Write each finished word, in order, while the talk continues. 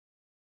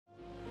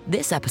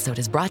This episode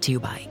is brought to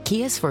you by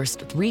Kia's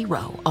first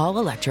 3-row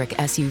all-electric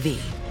SUV,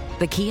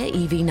 the Kia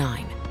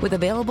EV9, with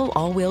available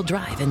all-wheel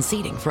drive and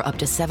seating for up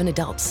to 7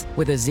 adults,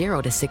 with a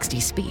 0 to 60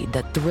 speed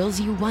that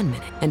thrills you 1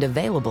 minute and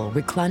available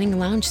reclining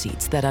lounge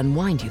seats that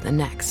unwind you the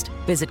next.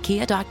 Visit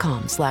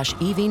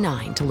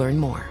kia.com/EV9 to learn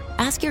more.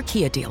 Ask your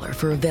Kia dealer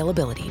for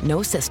availability.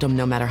 No system,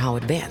 no matter how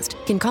advanced,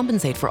 can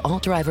compensate for all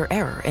driver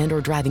error and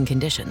or driving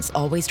conditions.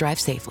 Always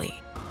drive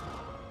safely.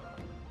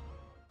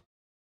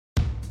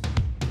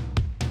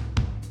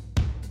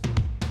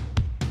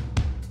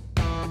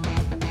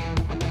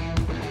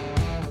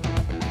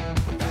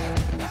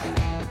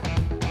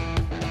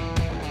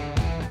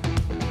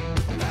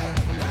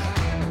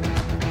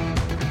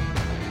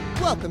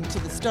 Welcome to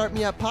the Start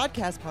Me Up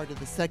podcast, part of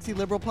the Sexy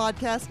Liberal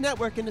Podcast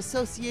Network in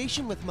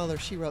association with Mueller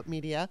She Wrote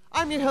Media.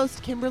 I'm your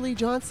host, Kimberly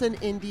Johnson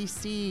in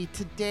D.C.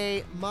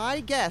 Today,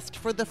 my guest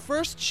for the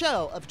first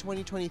show of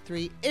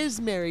 2023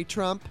 is Mary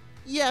Trump.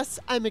 Yes,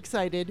 I'm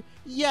excited.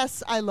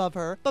 Yes, I love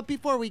her. But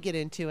before we get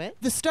into it,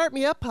 the Start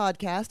Me Up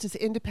podcast is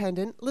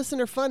independent,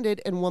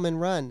 listener-funded, and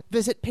woman-run.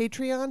 Visit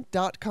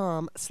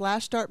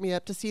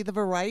patreon.com/startmeup to see the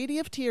variety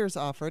of tiers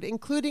offered,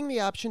 including the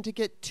option to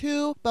get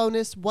 2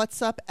 bonus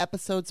What's Up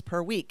episodes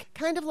per week.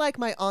 Kind of like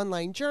my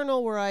online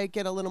journal where I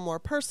get a little more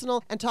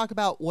personal and talk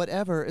about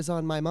whatever is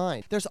on my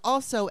mind. There's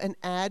also an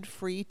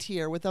ad-free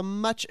tier with a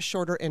much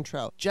shorter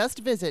intro. Just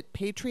visit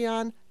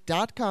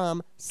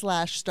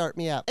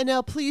patreon.com/startmeup. And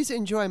now please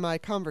enjoy my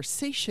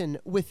conversation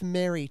with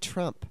Mary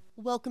Trump.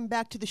 Welcome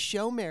back to the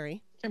show,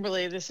 Mary.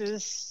 Kimberly, this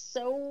is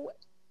so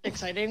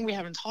exciting. We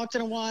haven't talked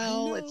in a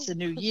while. It's a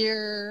new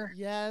year.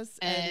 Yes.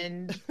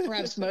 And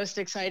perhaps most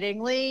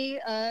excitingly,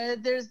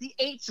 there's the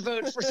 8th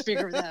vote for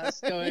Speaker of the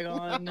House going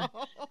on.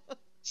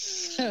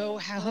 So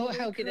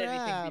how could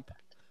anything be better?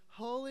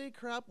 Holy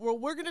crap. Well,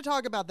 we're going to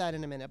talk about that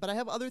in a minute, but I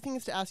have other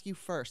things to ask you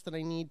first that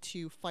I need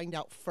to find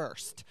out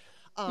first.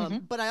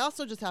 But I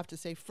also just have to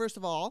say, first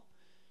of all,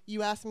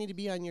 you asked me to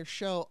be on your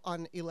show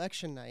on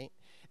election night,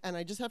 and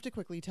I just have to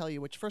quickly tell you,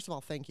 which, first of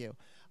all, thank you.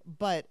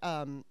 But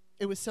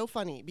it was so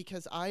funny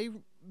because I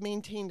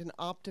maintained an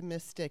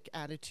optimistic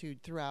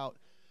attitude throughout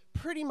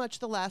pretty much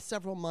the last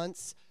several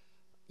months.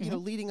 You know,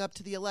 leading up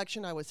to the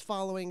election, I was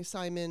following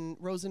Simon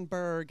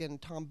Rosenberg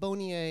and Tom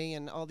Bonnier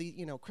and all the,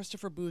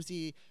 Christopher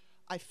Bouzy.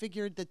 I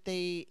figured that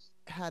they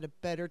had a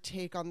better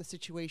take on the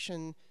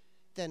situation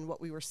than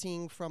what we were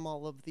seeing from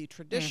all of the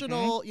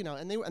traditional,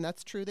 and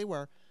that's true, they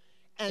were.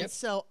 And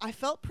so I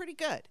felt pretty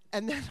good.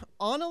 And then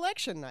on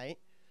election night,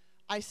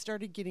 I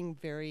started getting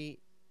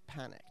very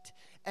panicked.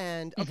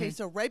 And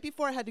so right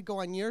before I had to go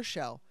on your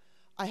show,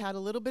 I had a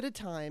little bit of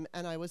time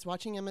and I was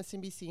watching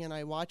MSNBC and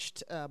I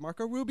watched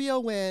Marco Rubio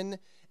win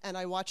and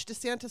I watched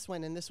DeSantis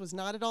win. And this was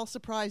not at all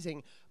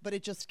surprising, but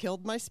it just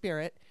killed my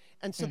spirit.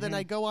 And so then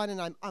I go on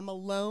and I'm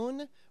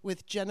alone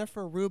with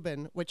Jennifer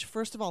Rubin, which,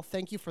 first of all,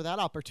 thank you for that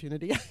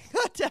opportunity. I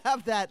got to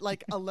have that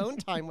alone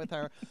time with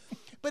her.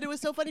 But it was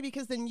so funny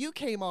because then you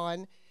came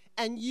on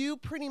and you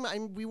pretty much,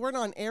 we weren't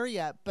on air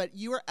yet, but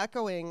you were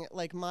echoing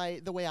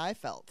the way I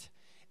felt.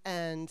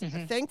 And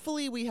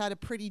thankfully we had a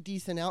pretty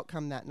decent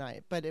outcome that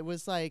night, but it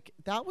was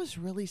that was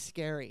really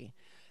scary.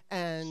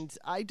 And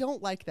I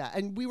don't like that.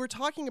 And we were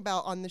talking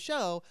about on the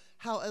show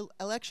how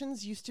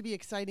elections used to be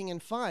exciting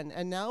and fun.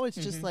 And now it's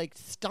just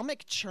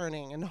stomach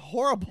churning and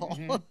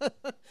horrible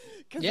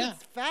because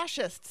it's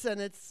fascists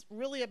and it's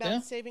really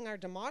about saving our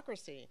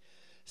democracy.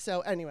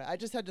 So anyway, I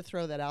just had to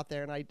throw that out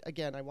there. And I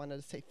wanted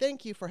to say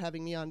thank you for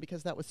having me on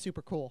because that was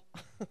super cool.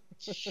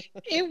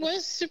 It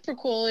was super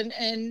cool.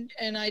 And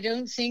I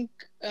don't think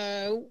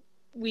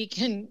we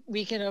can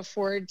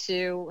afford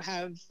to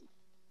have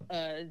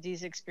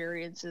these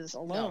experiences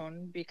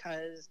alone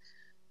because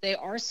they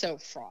are so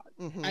fraught.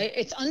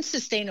 It's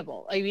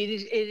unsustainable. I mean,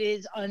 it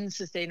is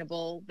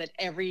unsustainable that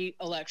every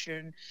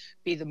election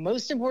be the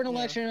most important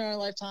election in our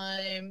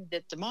lifetime,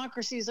 that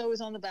democracy is always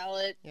on the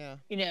ballot.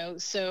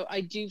 So I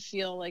do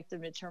feel like the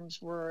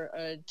midterms were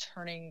a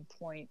turning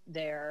point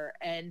there.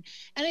 And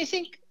I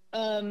think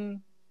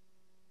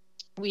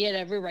we had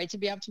every right to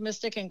be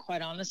optimistic, and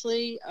quite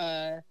honestly,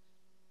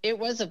 it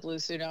was a blue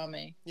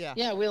tsunami.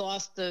 Yeah, we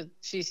lost the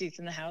few seats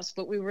in the House,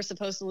 but we were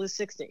supposed to lose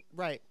 60.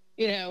 Right.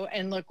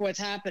 And look what's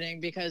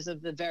happening because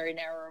of the very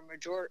narrow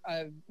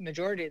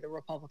majority the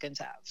Republicans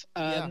have.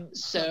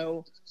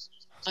 So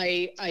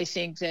I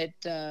think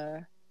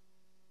that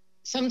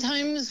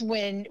sometimes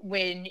when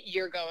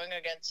you're going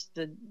against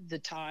the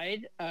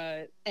tide,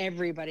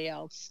 everybody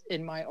else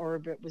in my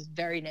orbit was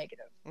very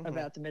negative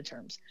about the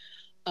midterms.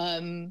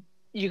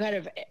 You kind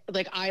of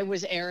I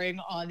was erring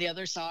on the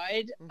other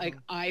side.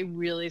 I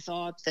really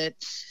thought that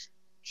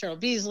Cheryl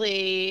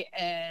Beasley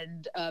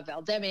and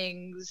Val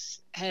Demings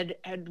had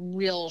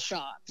real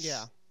shots.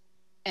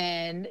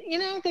 And,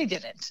 they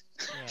didn't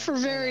for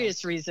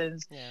various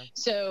reasons.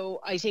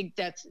 So I think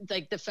that's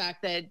the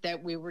fact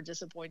that we were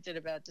disappointed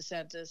about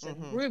DeSantis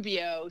and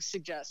Rubio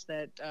suggests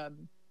that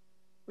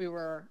we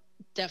were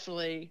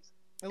definitely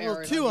a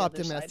little too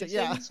optimistic.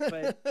 Things,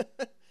 but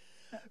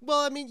well,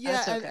 I mean,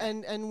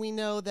 okay. and we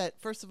know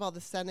that, first of all,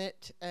 the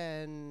Senate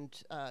and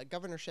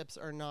governorships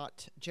are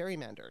not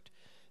gerrymandered.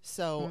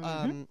 So,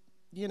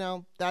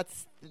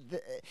 that's.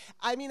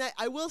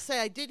 I will say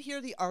I did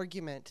hear the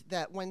argument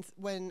that when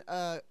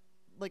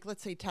like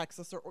let's say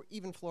Texas or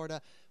even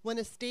Florida, when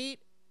a state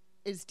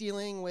is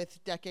dealing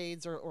with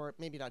decades or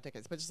maybe not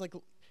decades, but just like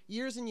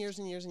years and years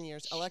and years and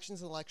years,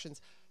 elections and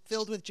elections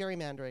filled with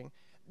gerrymandering,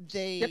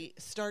 they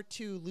start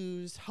to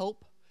lose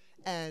hope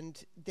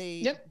and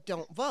they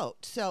don't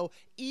vote. So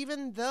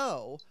even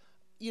though,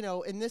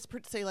 in this,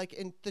 say like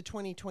in the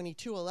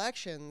 2022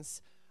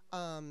 elections,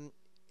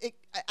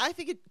 I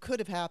think it could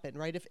have happened,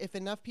 right? If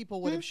enough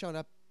people would have shown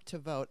up to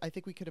vote, I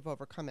think we could have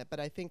overcome it. But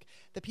I think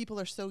the people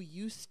are so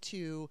used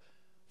to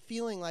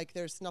feeling like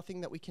there's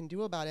nothing that we can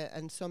do about it,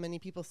 and so many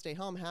people stay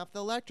home. Half the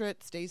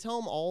electorate stays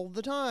home all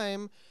the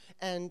time,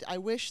 and I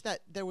wish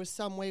that there was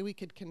some way we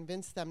could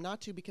convince them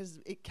not to, because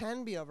it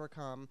can be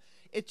overcome.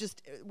 It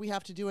just, we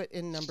have to do it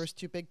in numbers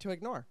too big to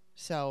ignore.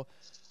 So,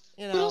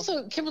 But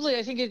also, Kimberly,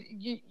 I think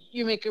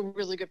you make a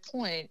really good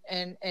point,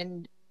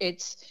 and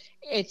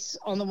it's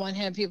on the one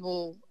hand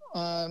people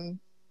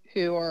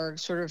who are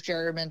sort of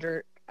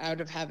gerrymandered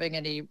out of having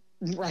any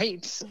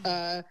rights.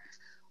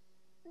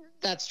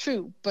 That's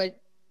true, but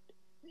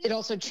it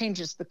also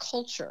changes the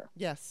culture.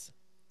 Yes.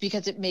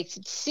 Because it makes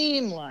it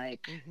seem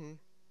like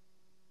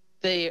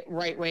the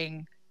right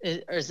wing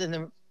is in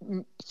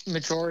the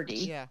majority.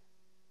 Yeah.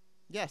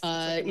 Yes.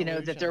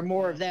 That there are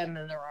more of them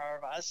than there are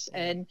of us.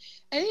 And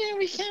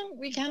we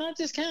cannot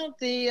discount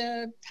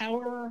the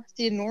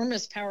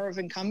enormous power of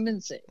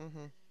incumbency.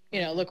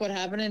 Look what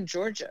happened in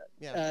Georgia.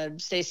 Yeah.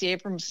 Stacey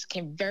Abrams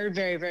came very,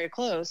 very, very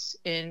close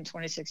in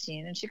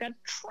 2016, and she got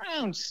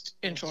trounced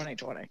in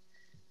 2020.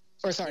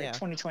 Or sorry,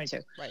 2022.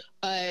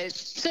 Right.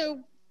 So,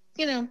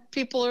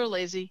 people are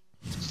lazy.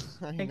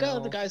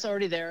 The guy's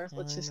already there.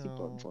 Let's just keep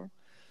voting for him.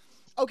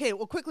 Okay,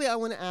 well, quickly, I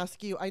want to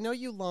ask you, I know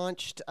you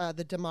launched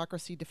the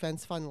Democracy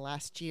Defense Fund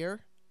last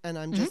year, and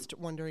I'm just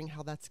wondering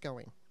how that's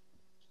going.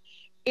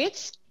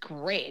 It's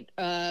great.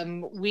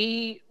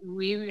 We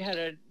had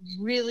a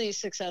really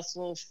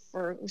successful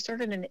we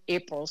started in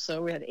April,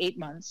 so we had 8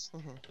 months.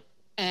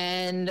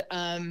 And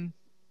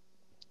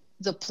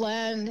the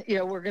plan,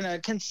 we're going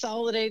to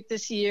consolidate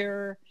this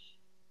year.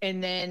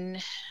 And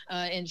then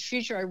in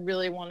future, I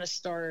really want to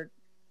start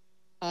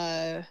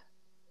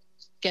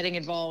getting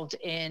involved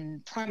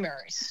in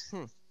primaries.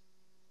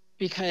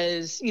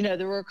 Because,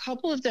 there were a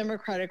couple of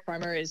Democratic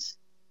primaries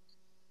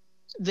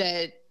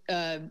that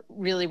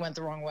really went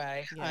the wrong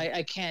way.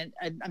 Yeah.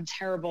 I'm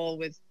terrible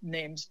with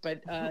names,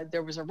 but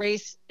there was a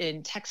race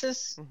in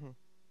Texas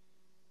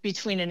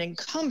between an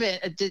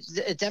incumbent,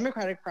 a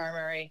Democratic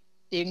primary.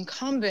 The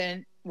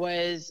incumbent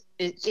is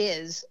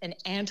an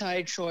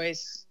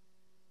anti-choice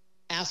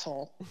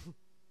asshole.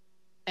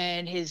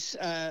 And his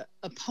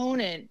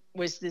opponent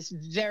was this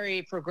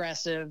very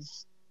progressive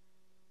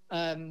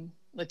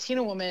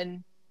Latina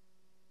woman.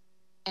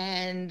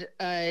 And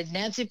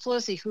Nancy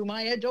Pelosi, whom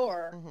I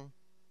adore,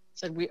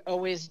 said we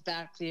always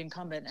back the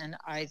incumbent. And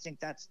I think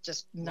that's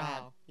just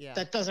not,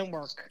 that doesn't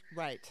work.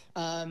 Right.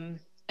 And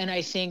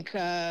I think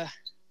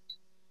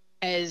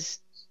as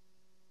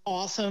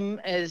awesome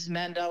as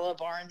Mandela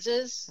Barnes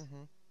is,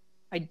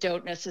 I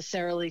don't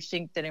necessarily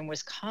think that in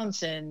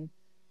Wisconsin,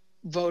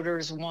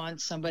 voters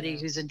want somebody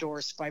who's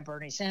endorsed by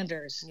Bernie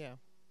Sanders. Yeah.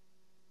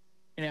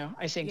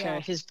 I think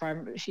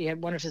he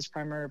had one of his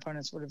primary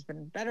opponents would have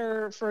been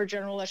better for a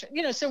general election.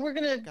 So we're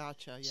going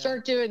to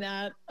start doing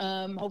that,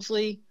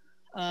 hopefully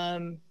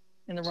in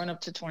the run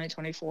up to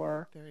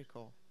 2024. Very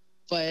cool.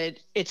 But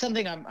it's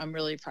something I'm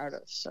really proud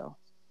of. So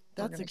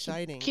that's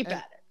exciting. Keep at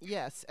it.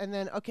 Yes. And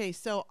then, okay,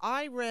 so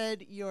I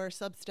read your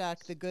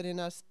Substack, The Good in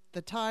Us,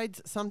 The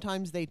Tides,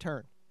 Sometimes They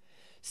Turn.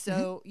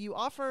 So you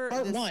offer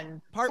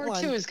Part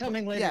one. 2 is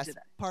coming later today.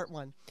 Part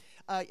 1.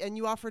 And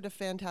you offered a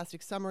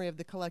fantastic summary of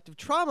the collective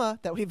trauma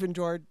that we've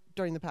endured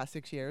during the past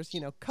 6 years.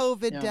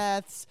 COVID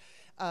deaths,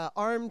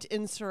 armed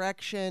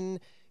insurrection,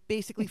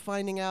 basically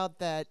finding out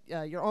that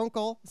your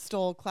uncle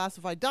stole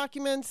classified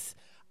documents.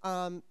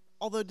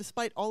 Although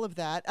despite all of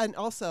that, and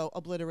also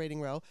obliterating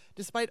Roe,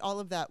 despite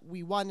all of that,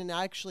 we won. And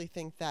I actually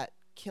think that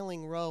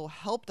killing Roe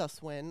helped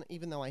us win,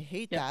 even though I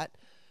hate that.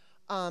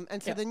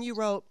 And so then you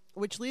wrote,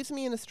 which leaves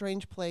me in a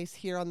strange place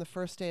here on the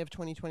first day of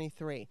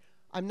 2023.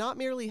 I'm not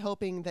merely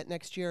hoping that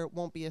next year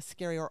won't be as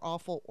scary or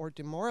awful or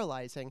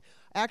demoralizing.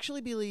 I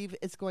actually believe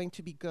it's going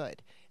to be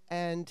good.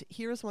 And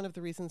here's one of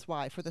the reasons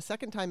why. For the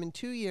second time in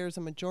 2 years,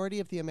 a majority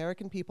of the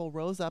American people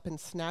rose up and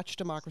snatched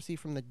democracy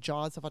from the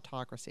jaws of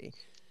autocracy.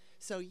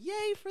 So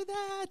yay for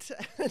that.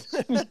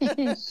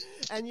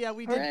 And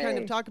we did kind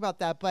of talk about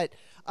that. But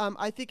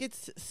I think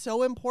it's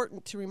so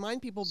important to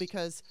remind people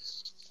because,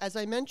 as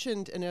I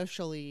mentioned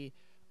initially,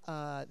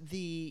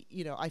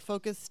 I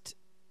focused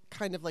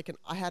kind of like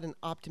I had an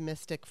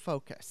optimistic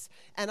focus.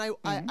 And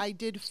I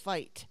did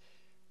fight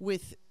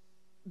with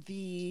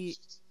the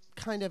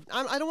kind of,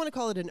 I don't want to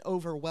call it an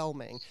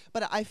overwhelming,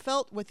 but I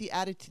felt with the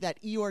attitude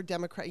that Eeyore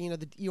Democrat,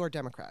 the Eeyore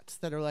Democrats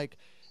that are like,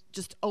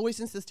 just always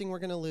insisting we're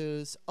going to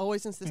lose,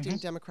 always insisting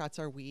Democrats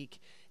are weak.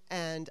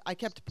 And I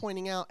kept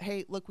pointing out,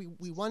 hey, look,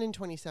 we won in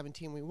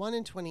 2017, we won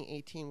in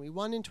 2018, we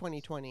won in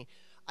 2020.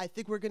 I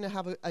think we're going to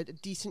have a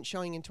decent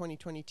showing in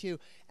 2022.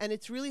 And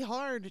it's really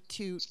hard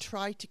to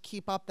try to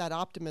keep up that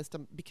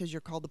optimism because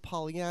you're called the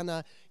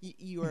Pollyanna.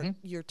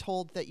 You're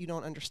told that you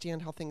don't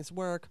understand how things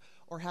work,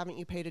 or haven't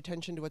you paid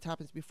attention to what's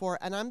happened before.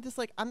 And I'm just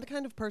like, I'm the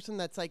kind of person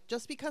that's like,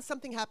 just because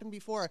something happened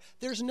before,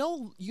 there's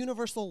no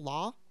universal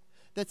law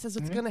that says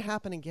it's going to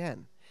happen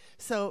again.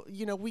 So,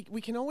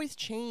 we can always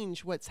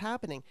change what's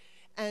happening.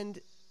 And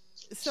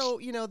so,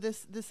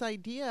 this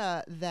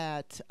idea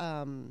that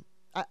I'm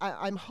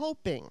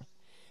hoping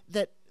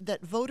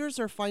that voters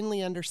are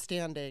finally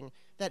understanding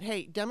that,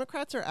 hey,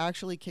 Democrats are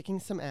actually kicking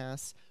some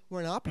ass.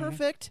 We're not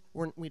perfect.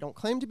 We don't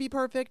claim to be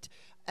perfect.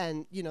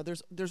 And,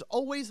 there's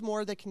always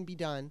more that can be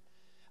done.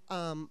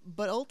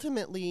 But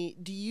ultimately,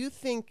 do you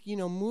think,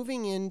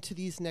 moving into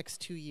these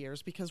next 2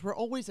 years, because we're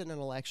always in an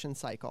election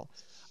cycle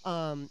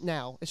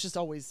now, it's just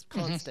always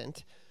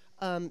constant.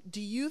 Do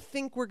you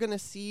think we're going to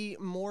see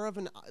more of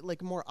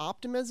more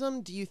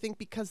optimism? Do you think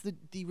because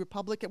the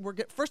Republican,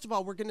 first of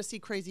all, we're going to see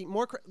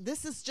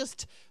this is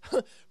just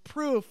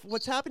proof.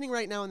 What's happening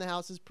right now in the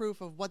House is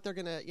proof of what they're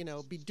going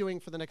to, be doing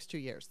for the next 2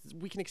 years.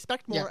 We can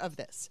expect more of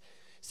this.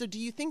 So do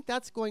you think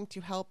that's going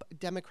to help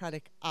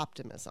Democratic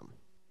optimism?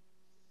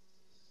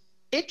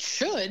 It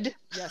should.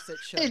 Yes, it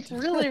should. It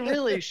really,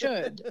 really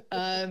should.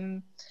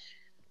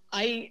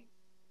 I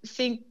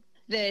think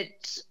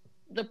that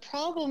the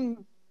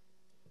problem,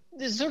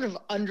 the sort of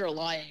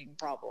underlying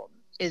problem,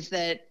 is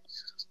that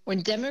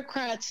when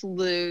Democrats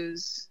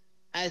lose,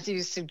 as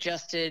you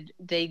suggested,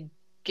 they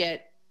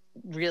get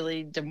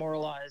really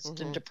demoralized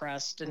and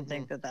depressed and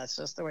think that that's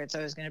just the way it's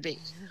always going to be.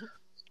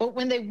 But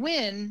when they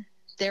win,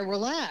 they're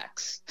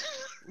relaxed.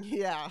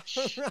 Yeah,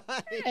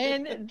 right.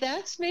 And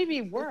that's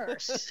maybe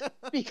worse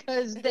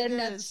because then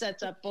that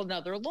sets up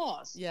another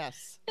loss.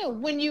 Yes.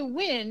 When you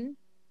win,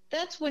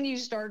 that's when you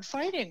start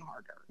fighting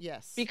harder.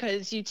 Yes.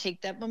 Because you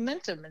take that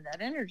momentum and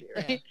that energy,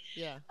 right?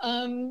 Yeah.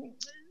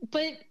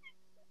 But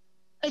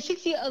I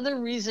think the other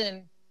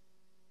reason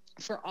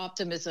for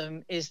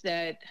optimism is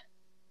that,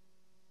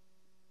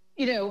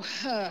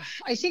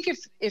 I think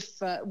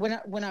if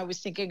when I was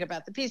thinking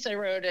about the piece I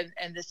wrote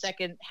and the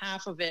second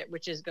half of it,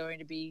 which is going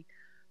to be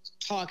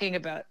talking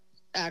about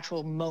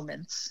actual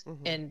moments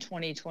in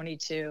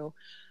 2022,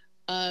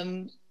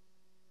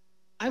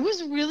 I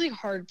was really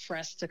hard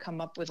pressed to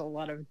come up with a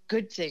lot of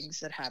good things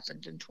that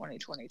happened in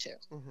 2022.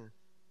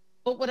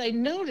 But what I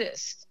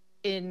noticed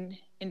in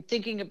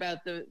thinking about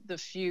the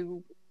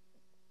few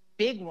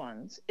big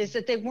ones is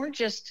that they weren't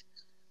just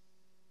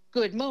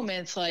good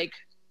moments like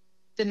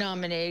the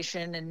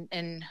nomination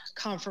and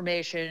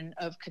confirmation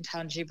of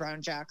Ketanji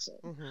Brown Jackson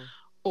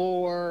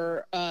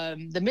or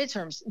the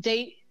midterms.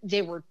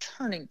 They were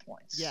turning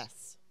points.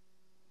 Yes.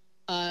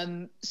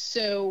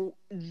 So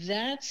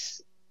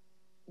that's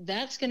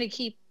going to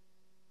keep.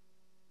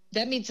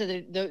 That means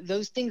that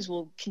those things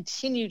will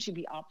continue to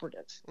be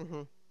operative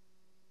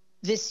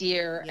this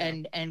year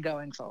and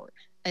going forward,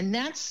 and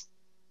that's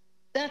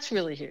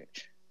really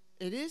huge.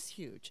 It is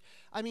huge.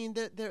 I mean,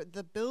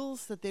 the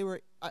bills that they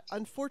were.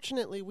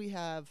 Unfortunately, we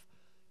have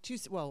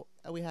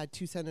we had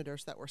two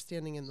senators that were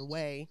standing in the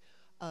way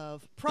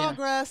of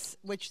progress,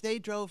 which they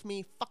drove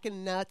me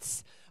fucking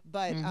nuts.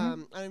 But I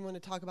don't want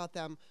to talk about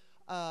them.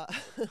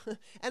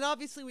 And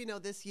obviously, we know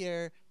this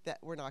year that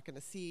we're not going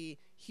to see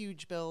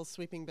huge bills,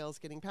 sweeping bills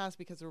getting passed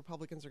because the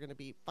Republicans are going to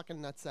be fucking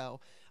nutso.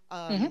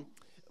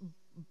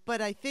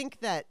 But I think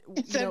that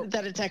is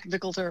that a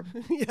technical term?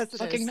 Yes, it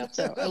fucking is.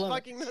 Nutso. I love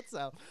fucking it.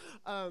 nutso.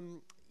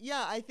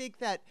 Yeah, I think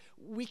that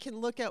we can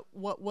look at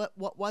what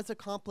was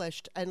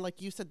accomplished, and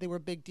like you said, they were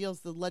big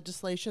deals. The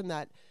legislation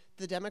that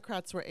the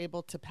Democrats were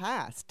able to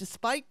pass,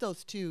 despite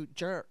those two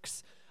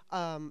jerks.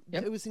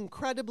 It was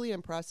incredibly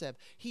impressive.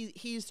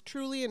 He's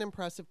truly an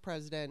impressive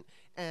president,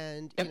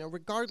 and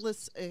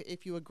regardless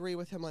if you agree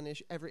with him on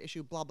every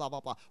issue, blah blah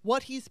blah blah,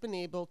 what he's been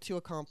able to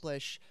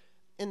accomplish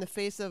in the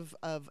face of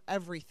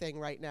everything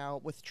right now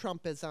with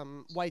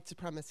Trumpism, white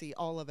supremacy,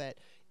 all of it,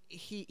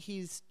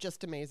 he's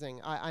just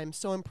amazing. I'm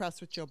so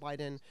impressed with Joe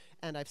Biden,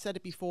 and I've said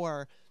it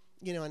before,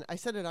 and I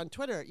said it on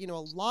Twitter. A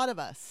lot of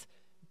us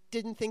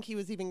didn't think he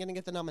was even going to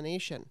get the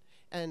nomination,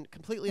 and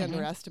completely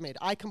underestimated.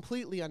 I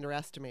completely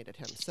underestimated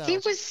him. So he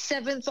was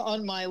 7th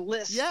on my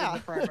list in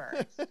the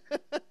primary.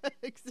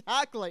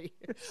 Exactly.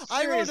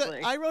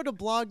 Seriously. I wrote a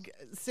blog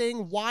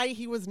saying why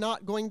he was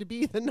not going to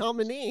be the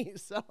nominee.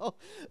 So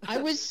I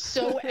was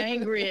so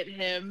angry at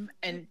him,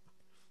 and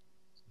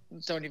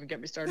don't even get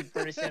me started,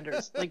 Bernie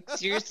Sanders. Like,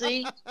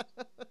 seriously?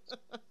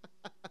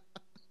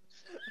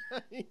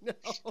 I know.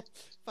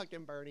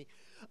 Fucking Bernie.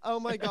 Oh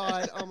my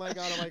God. Oh my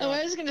God. Oh,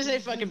 I was going to say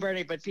fucking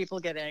Bernie, but people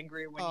get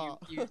angry when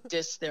you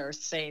diss their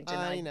saint. And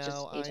I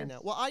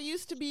know. Well, I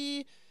used to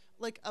be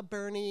like a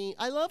Bernie.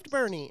 I loved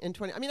Bernie in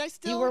 20. I mean, I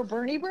still. You were a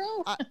Bernie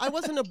bro? I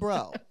wasn't a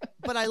bro,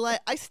 but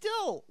I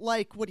still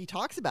like what he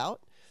talks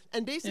about.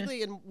 And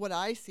basically, in what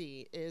I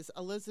see is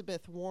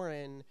Elizabeth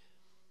Warren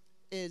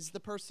is the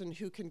person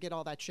who can get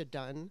all that shit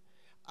done.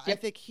 I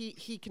think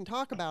he can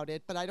talk about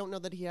it, but I don't know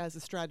that he has a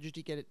strategy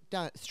to get it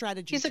done.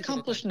 He's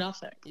accomplished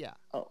nothing. Yeah.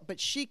 But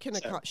she can.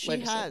 She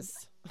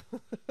has.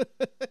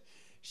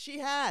 She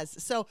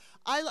has. So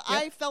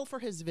I fell for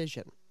his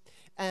vision.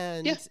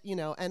 And, you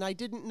know, and I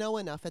didn't know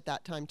enough at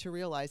that time to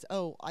realize,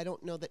 oh, I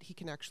don't know that he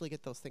can actually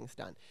get those things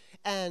done.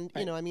 And,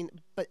 you know, I mean,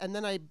 and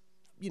then I,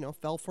 you know,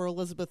 fell for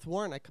Elizabeth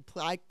Warren.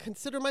 I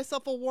consider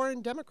myself a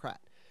Warren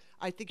Democrat.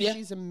 I think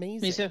she's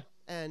amazing. Me too.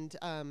 And,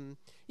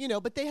 you know,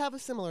 but they have a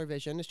similar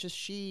vision. It's just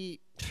she's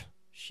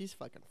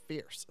fucking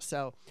fierce.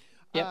 So,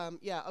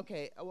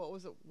 okay. What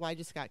was it? Well, I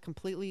just got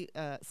completely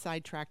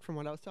sidetracked from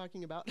what I was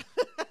talking about.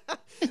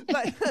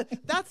 But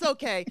that's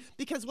okay,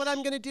 because what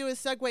I'm going to do is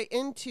segue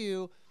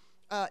into,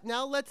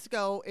 now let's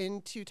go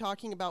into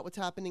talking about what's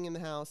happening in the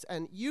House.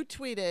 And you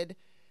tweeted,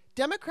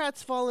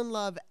 Democrats fall in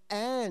love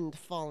and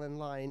fall in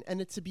line,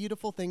 and it's a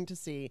beautiful thing to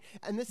see.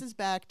 And this is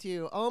back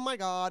to, oh my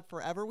God,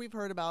 forever we've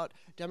heard about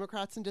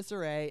Democrats in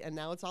disarray, and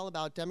now it's all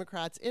about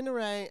Democrats in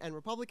array and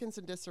Republicans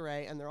in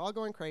disarray, and they're all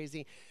going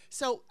crazy.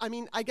 So, I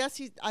mean, I guess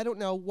I don't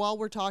know, while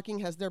we're talking,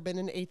 has there been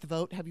an eighth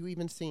vote? Have you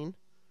even seen?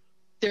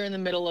 They're in the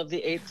middle of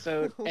the eighth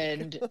vote,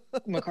 and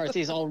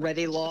McCarthy's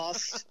already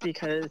lost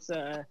because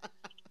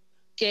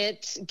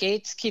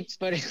Gates keeps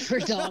voting for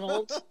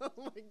Donald. Oh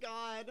my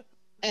God.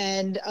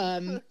 And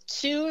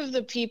two of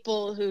the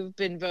people who've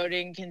been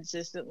voting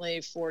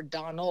consistently for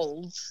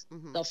Donald,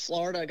 the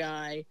Florida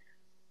guy,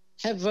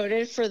 have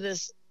voted for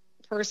this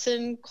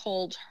person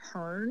called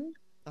Hearn.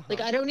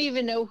 Like, I don't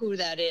even know who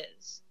that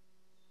is.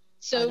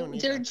 So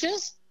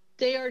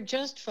they are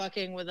just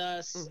fucking with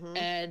us,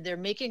 and they're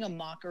making a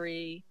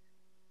mockery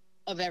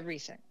of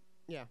everything.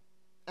 Yeah.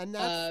 And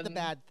that's the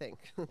bad thing.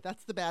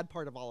 That's the bad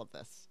part of all of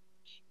this.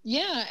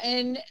 Yeah,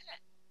 and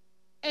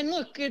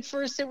look, at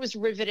first it was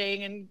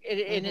riveting, and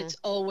it's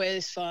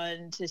always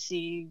fun to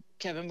see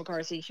Kevin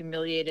McCarthy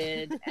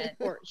humiliated,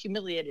 or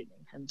humiliated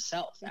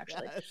himself,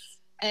 actually. Yes.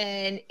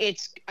 And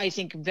it's, I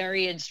think,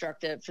 very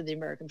instructive for the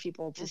American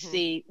people to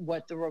see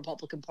what the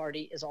Republican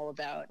Party is all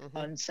about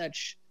on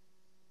such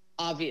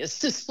obvious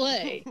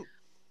display.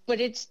 But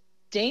it's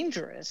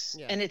dangerous,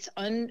 and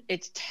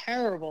it's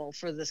terrible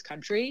for this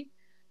country.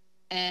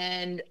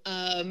 And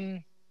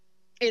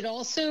it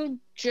also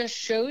just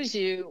shows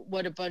you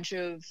what a bunch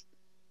of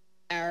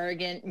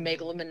arrogant,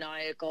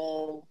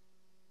 megalomaniacal,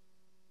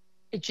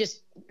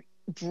 just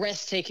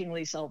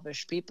breathtakingly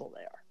selfish people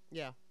they are.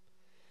 Yeah.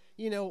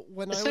 You know,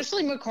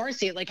 especially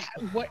McCarthy, like,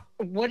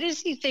 what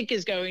does he think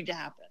is going to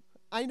happen?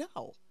 I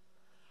know.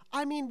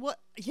 I mean,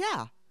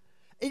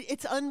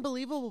 it's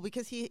unbelievable,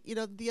 because he, you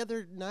know, the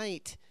other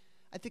night,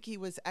 I think he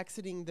was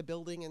exiting the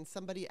building and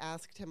somebody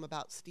asked him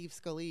about Steve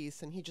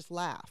Scalise and he just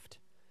laughed.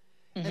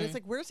 And it's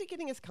like, where's he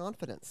getting his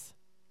confidence?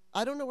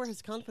 I don't know where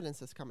his confidence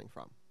is coming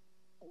from.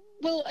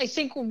 Well, I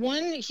think,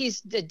 one,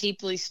 he's a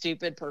deeply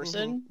stupid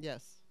person.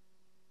 Yes.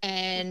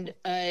 And,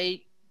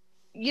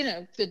 you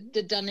know,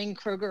 the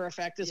Dunning-Kruger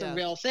effect is a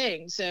real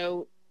thing.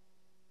 So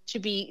to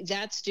be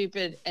that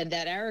stupid and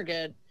that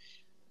arrogant,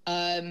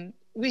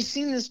 we've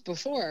seen this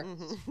before,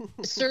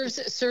 serves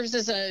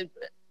as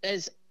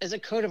a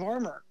coat of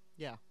armor.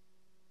 Yeah.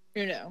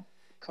 You know,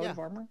 coat of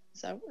armor?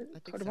 Is that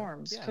coat of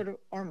arms? Yeah. Coat of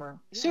armor.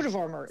 Yeah. Suit of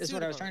armor is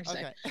what I was trying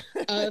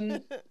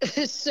to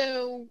say.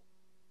 So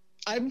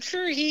I'm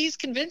sure he's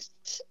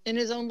convinced in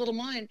his own little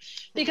mind,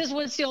 because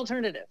what's the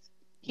alternative?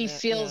 He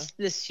feels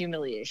this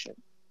humiliation.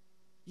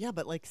 Yeah,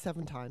 but like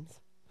 7 times.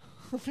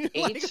 8?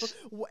 Like,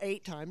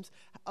 8 times.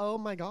 Oh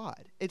my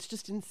God. It's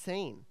just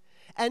insane.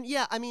 And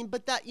yeah, I mean,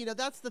 but that, you know,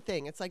 that's the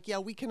thing. It's like, yeah,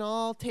 we can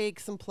all take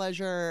some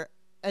pleasure,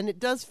 and it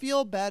does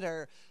feel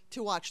better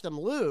to watch them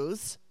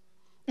lose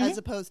as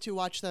opposed to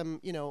watch them,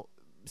 you know,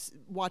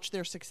 watch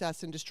their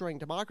success in destroying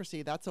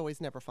democracy. That's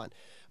always never fun.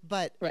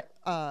 But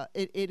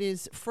it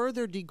is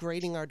further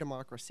degrading our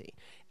democracy.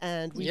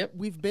 And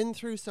we've been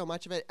through so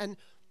much of it. And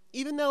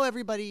even though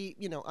everybody,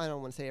 you know, I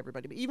don't want to say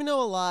everybody, but even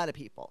though a lot of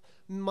people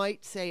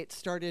might say it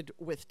started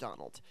with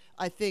Donald,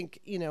 I think,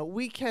 you know,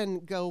 we can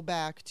go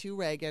back to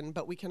Reagan,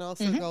 but we can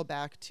also go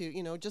back to,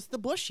 you know, just the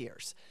Bush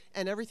years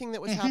and everything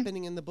that was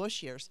happening in the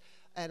Bush years.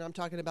 And I'm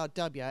talking about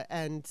W.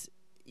 And,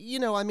 you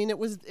know, I mean, it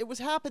was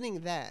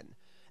happening then.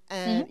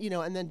 And, you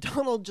know, and then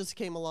Donald just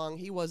came along.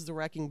 He was the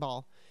wrecking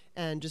ball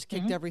and just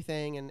kicked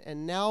everything.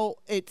 And now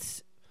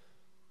it's,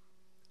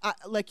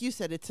 like you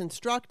said, it's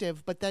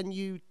instructive, but then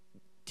you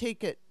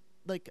take it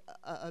like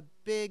a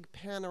big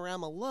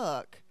panorama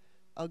look,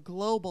 a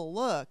global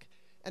look,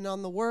 and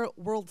on the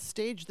world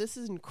stage, this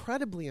is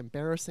incredibly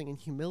embarrassing and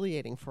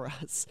humiliating for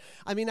us.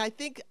 I mean, I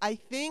think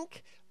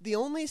the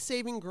only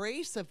saving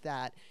grace of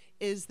that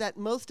is that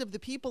most of the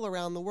people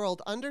around the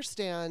world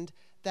understand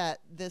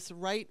that this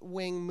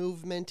right-wing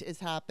movement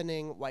is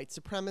happening, white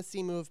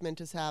supremacy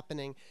movement is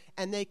happening,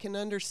 and they can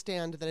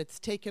understand that it's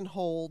taken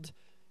hold,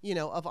 you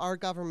know, of our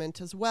government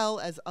as well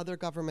as other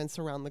governments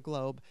around the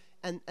globe.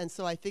 And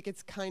so I think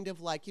it's kind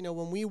of like, you know,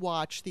 when we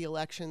watch the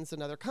elections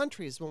in other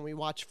countries, when we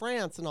watch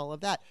France and all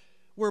of that,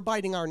 we're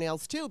biting our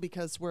nails too,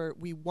 because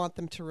we want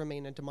them to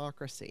remain a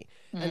democracy.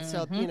 And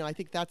so, you know, I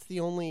think that's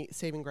the only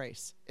saving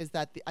grace, is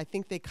that I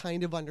think they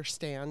kind of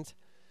understand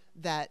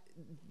that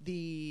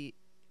the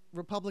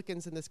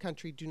Republicans in this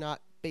country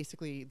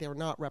they're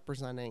not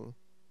representing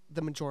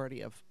the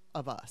majority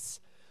of us.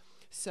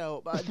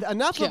 So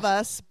enough of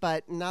us,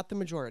 but not the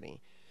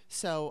majority.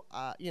 So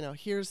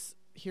here's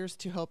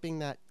to hoping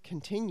that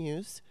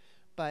continues.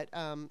 But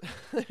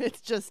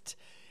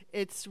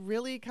it's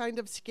really kind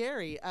of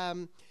scary.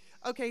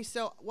 Okay,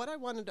 so what I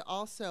wanted to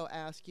also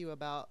ask you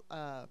about,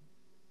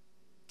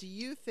 do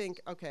you think,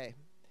 okay,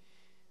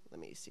 let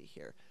me see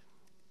here.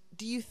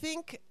 Do you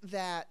think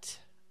that,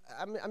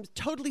 I'm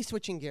totally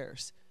switching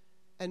gears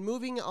and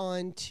moving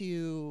on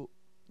to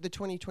the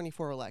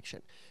 2024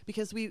 election,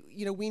 because we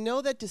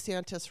know that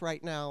DeSantis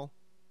right now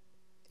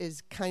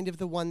is kind of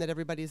the one that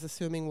everybody's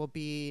assuming will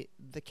be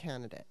the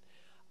candidate.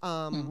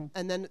 And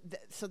then,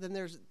 so then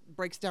there's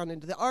breaks down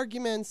into the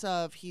arguments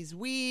of he's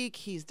weak,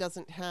 he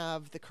doesn't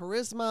have the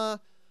charisma.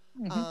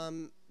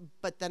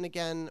 But then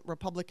again,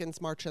 Republicans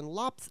march in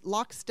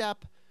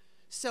lockstep.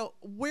 So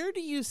where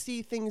do you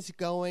see things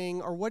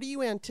going, or what are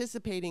you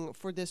anticipating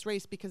for this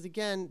race? Because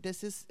again,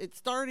 it's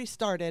already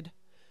started.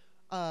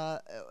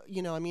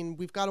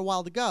 We've got a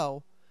while to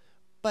go.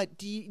 But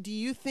do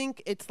you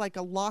think it's like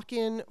a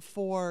lock-in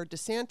for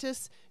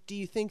DeSantis? Do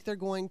you think they're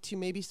going to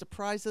maybe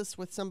surprise us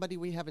with somebody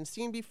we haven't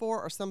seen before,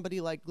 or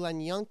somebody like Glenn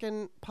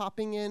Youngkin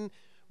popping in?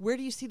 Where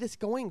do you see this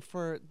going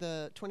for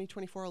the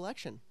 2024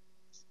 election?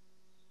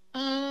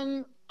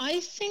 I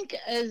think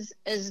as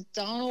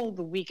Donald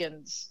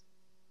weakens,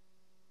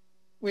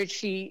 which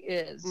he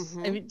is.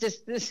 I mean,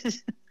 this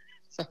is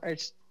sorry.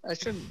 I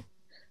shouldn't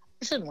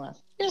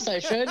laugh. Yes, I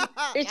should.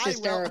 It's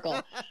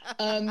hysterical.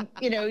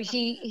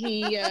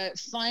 He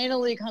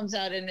finally comes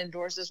out and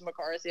endorses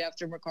McCarthy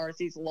after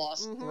McCarthy's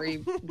lost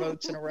 3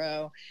 votes in a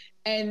row.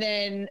 And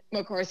then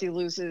McCarthy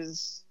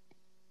loses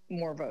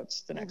more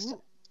votes the next time.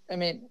 I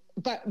mean,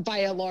 but by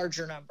a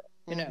larger number,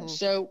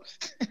 So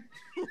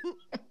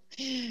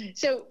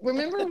so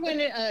remember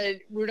when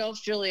Rudolph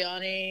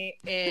Giuliani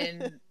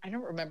in, I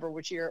don't remember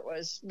which year it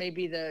was,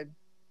 maybe the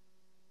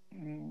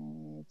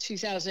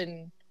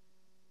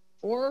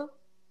 2004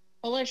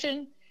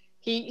 election,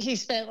 he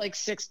spent like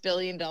 $6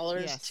 billion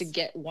to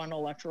get 1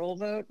 electoral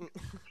vote.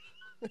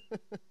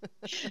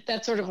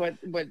 That's sort of what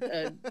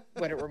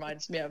it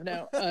reminds me of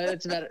now.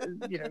 It's about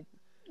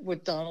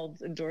what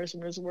Donald's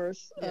endorsement is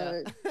worth.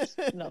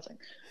 Nothing.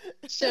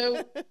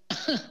 So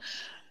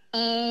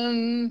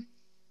wow.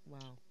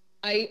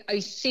 I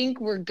think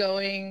we're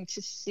going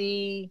to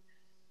see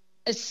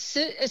a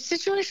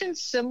situation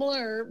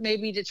similar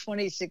maybe to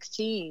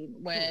 2016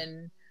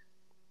 when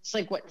it's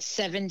like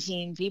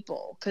 17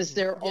 people, because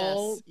they're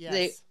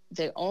they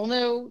all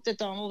know that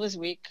Donald is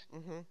weak.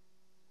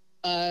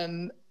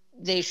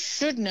 They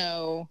should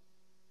know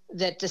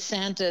that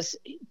DeSantis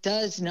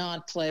does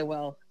not play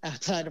well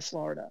outside of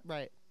Florida.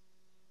 Right.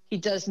 He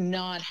does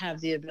not have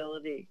the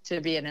ability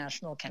to be a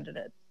national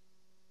candidate.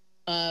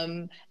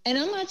 And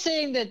I'm not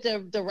saying that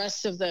the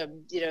rest of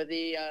them,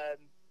 the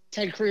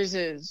Ted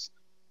Cruz's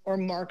or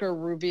Marco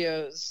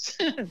Rubio's,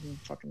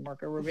 fucking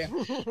Marco Rubio.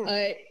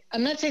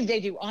 I'm not saying they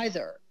do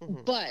either,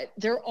 but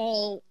they're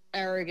all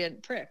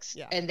arrogant pricks,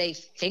 and they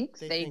think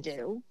they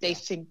do. They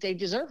think they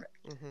deserve it.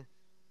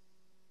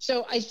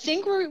 So I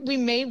think we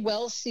may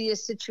well see a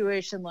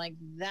situation like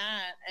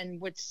that.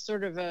 And what's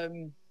sort of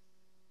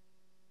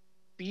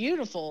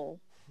beautiful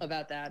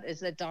about that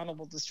is that Donald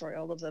will destroy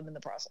all of them in the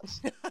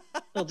process.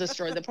 He'll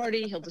destroy the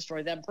party. He'll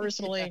destroy them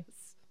personally.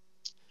 Yes.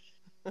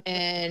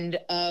 And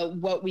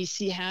what we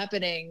see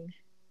happening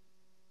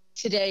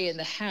today in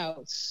the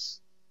House,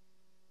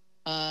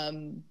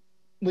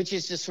 which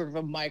is just sort of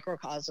a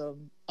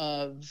microcosm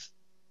of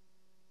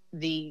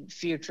the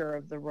future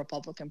of the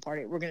Republican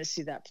Party, we're going to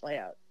see that play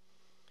out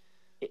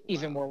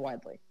even more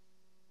widely.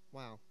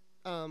 Wow.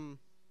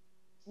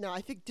 No,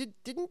 I think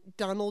didn't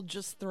Donald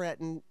just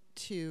threaten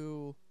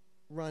to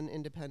run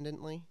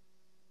independently?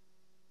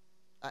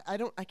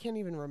 I can't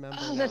even remember.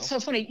 Oh, that's so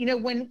funny.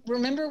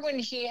 Remember when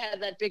he had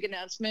that big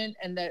announcement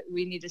and that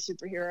we need a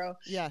superhero?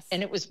 Yes.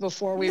 And it was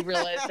before we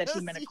realized that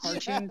he meant a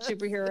cartoon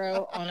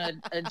superhero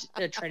on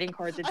a trading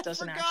card that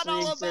doesn't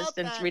actually exist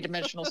in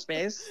 3-dimensional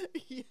space.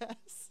 Yes.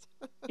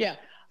 Yeah.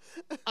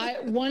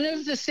 One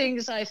of the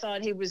things I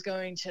thought he was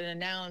going to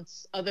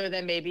announce, other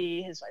than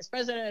maybe his vice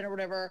president or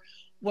whatever,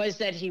 was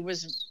that he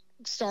was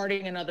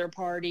starting another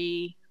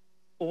party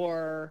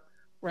or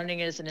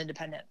running as an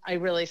independent. I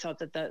really thought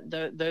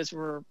that those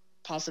were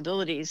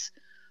possibilities.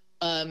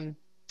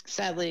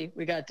 Sadly,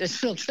 we got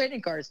digital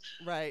trading cards.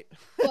 Right.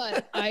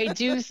 But I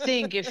do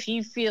think if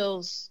he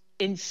feels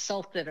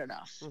insulted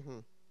enough,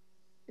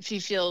 if he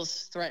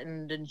feels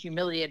threatened and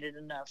humiliated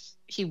enough,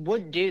 he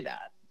would do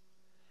that.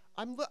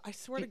 I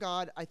swear to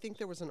God, I think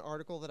there was an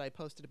article that I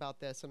posted about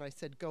this, and I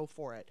said, "Go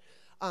for it."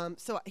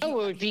 It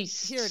would be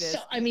here. It is.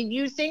 I mean,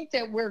 you think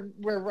that we're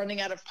running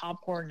out of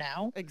popcorn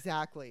now?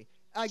 Exactly.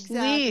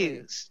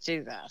 Please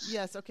do that.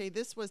 Yes. Okay.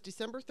 This was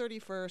December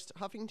 31st,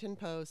 Huffington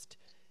Post,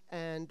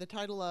 and the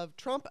title of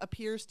Trump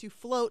appears to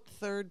float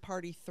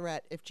third-party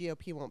threat if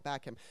GOP won't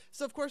back him.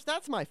 So, of course,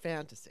 that's my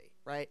fantasy,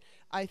 right?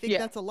 I think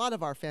that's a lot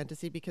of our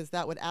fantasy because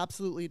that would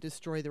absolutely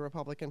destroy the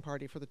Republican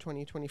Party for the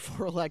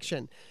 2024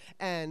 election.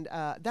 And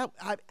I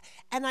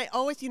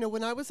always,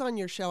 when I was on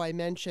your show, I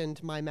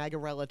mentioned my MAGA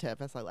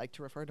relative, as I like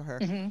to refer to her.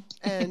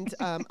 And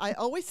I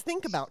always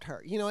think about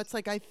her. It's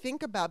like I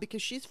think about,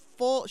 because she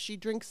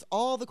drinks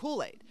all the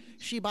Kool-Aid.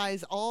 She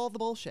buys all the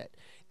bullshit.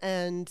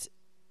 And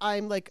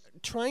I'm like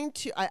trying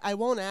to, I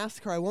won't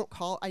ask her, I won't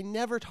call, I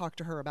never talk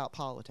to her about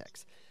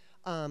politics.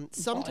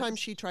 Sometimes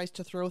she tries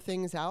to throw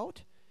things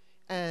out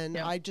and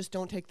I just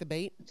don't take the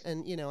bait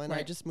and,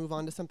 I just move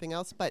on to something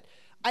else. But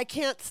I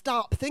can't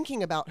stop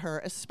thinking about her,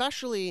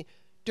 especially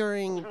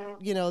during,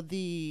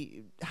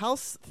 the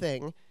House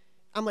thing.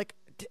 I'm like,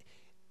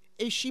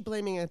 is she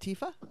blaming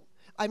Antifa?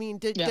 I mean,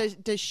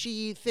 does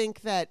she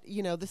think that,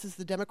 this is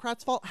the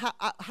Democrats' fault?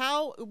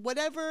 How,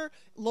 whatever,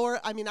 Laura,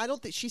 I mean, I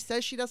don't think, she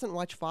says she doesn't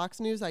watch Fox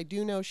News. I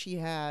do know she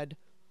had,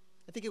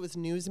 I think it was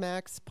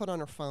Newsmax put on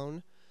her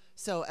phone.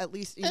 So at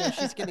least,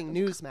 she's getting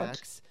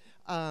Newsmax.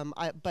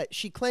 But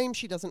she claims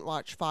she doesn't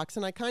watch Fox,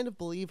 and I kind of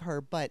believe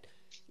her, but,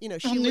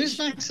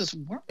 Newsmax is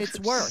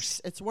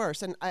worse. It's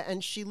worse.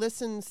 And she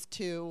listens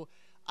to,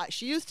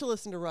 she used to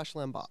listen to Rush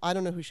Limbaugh. I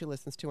don't know who she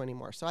listens to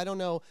anymore. So I don't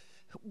know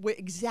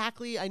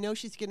exactly. I know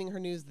she's getting her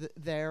news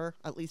there,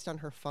 at least on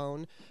her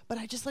phone. But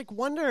I just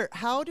wonder,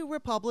 how do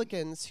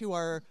Republicans who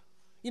are,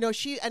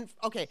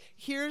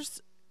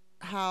 here's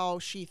how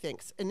she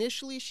thinks.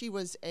 Initially,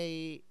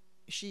 she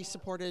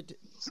supported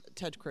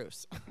Ted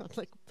Cruz. I'm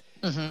like,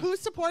 who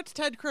supports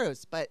Ted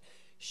Cruz? But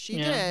she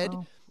did.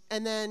 Well.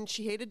 And then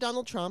she hated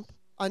Donald Trump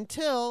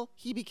until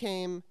he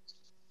became,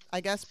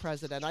 I guess,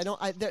 president.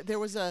 There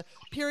was a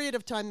period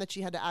of time that she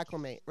had to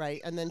acclimate,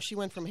 right? And then she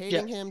went from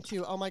hating him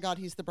to, oh my God,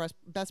 he's the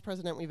best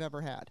president we've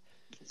ever had.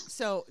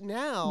 So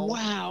now.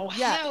 Wow.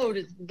 How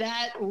did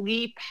that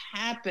leap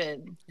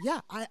happen? Yeah,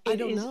 I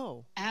don't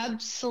know.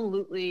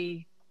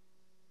 Absolutely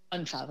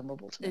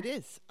unfathomable to me. It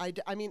is. I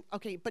mean,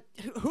 okay, but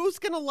who's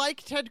going to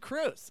like Ted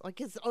Cruz? Like,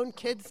 his own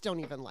kids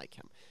don't even like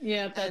him.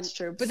 Yeah, that's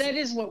true. But that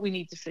is what we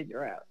need to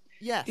figure out.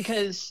 Yes.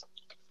 Because...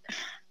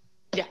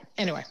 yeah.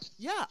 Anyway.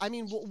 Yeah. I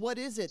mean, what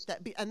is it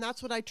that? And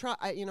that's what I try.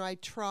 I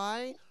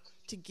try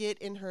to get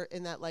in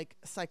that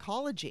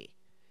psychology,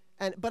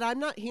 but I'm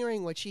not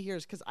hearing what she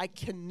hears because I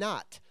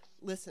cannot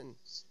listen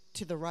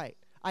to the right.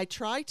 I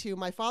try to.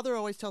 My father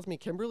always tells me,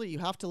 Kimberly, you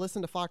have to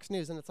listen to Fox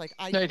News, and it's like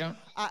No, you don't.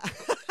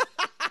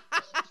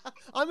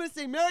 I'm going to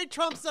say Mary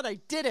Trump said I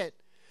did it,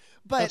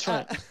 but that's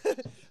right.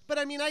 But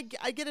I mean, I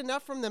get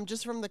enough from them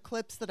just from the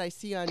clips that I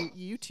see on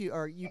YouTube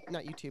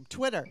not YouTube,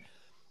 Twitter.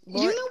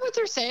 You know what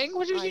they're saying?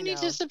 What do you need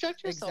to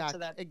subject yourself to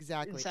that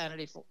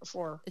insanity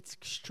for? It's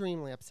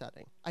extremely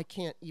upsetting. I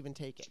can't even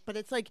take it. But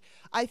it's like,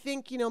 I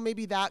think,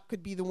 maybe that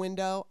could be the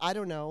window, I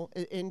don't know,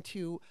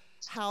 into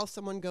how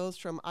someone goes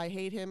from I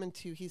hate him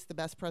into he's the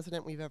best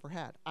president we've ever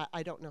had.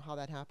 I don't know how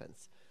that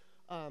happens.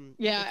 I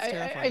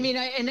mean,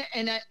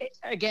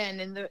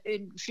 again,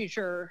 in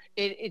future,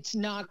 it's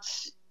not...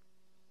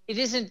 It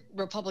isn't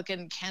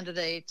Republican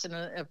candidates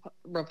and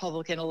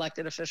Republican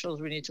elected officials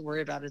we need to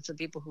worry about. It's the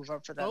people who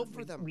vote for them. Vote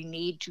for them. We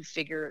need to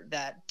figure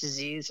that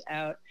disease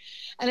out.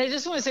 And I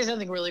just want to say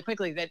something really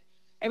quickly, that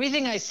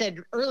everything I said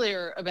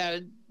earlier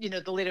about,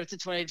 the lead up to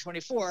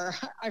 2024,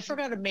 I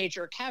forgot a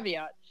major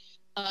caveat.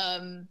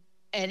 And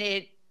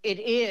it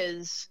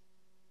is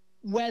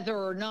whether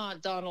or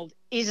not Donald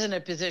is in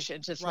a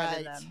position to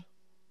threaten them.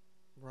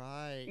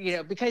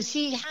 Right. Because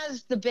he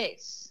has the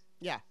base.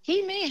 Yeah.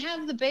 He may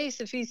have the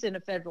base if he's in a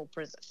federal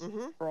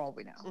prison, for all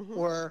we know,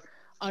 or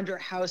under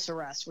house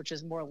arrest, which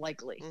is more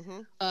likely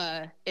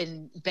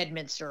in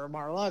Bedminster or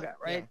Mar-a-Lago,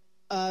 right?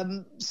 Yeah.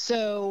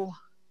 So,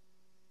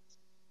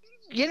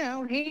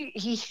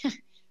 he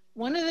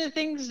one of the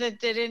things that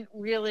didn't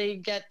really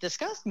get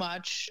discussed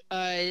much,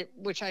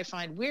 which I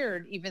find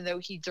weird, even though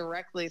he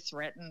directly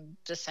threatened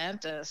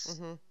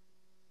DeSantis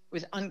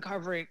with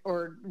uncovering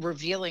or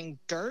revealing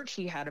dirt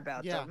he had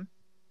about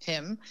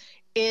him,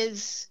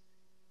 is...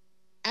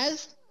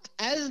 As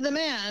the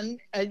man,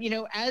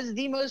 as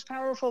the most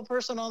powerful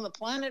person on the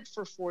planet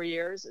for 4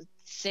 years, a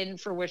sin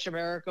for which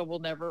America will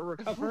never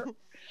recover,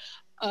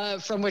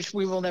 from which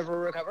we will never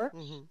recover,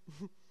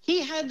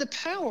 he had the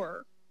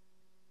power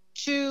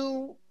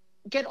to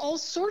get all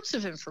sorts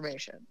of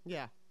information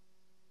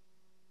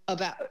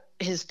about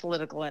his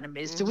political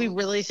enemies. Do we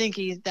really think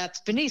that's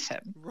beneath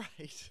him?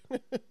 Right.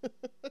 Of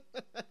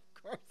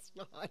course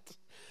not.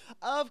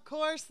 Of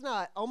course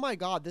not. Oh, my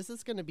God, this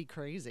is going to be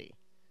crazy.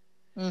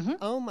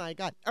 Oh my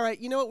God. All right.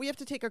 You know what? We have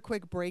to take a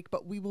quick break,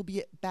 but we will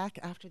be back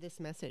after this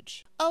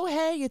message. Oh,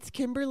 hey, it's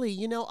Kimberly.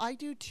 I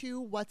do 2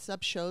 What's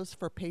Up shows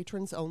for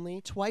patrons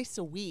only twice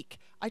a week.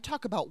 I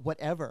talk about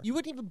whatever. You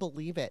wouldn't even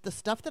believe it. The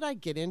stuff that I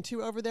get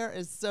into over there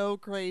is so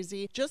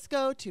crazy. Just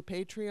go to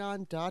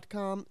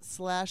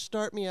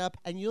patreon.com/startmeup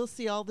and you'll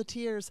see all the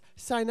tiers.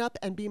 Sign up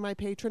and be my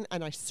patron,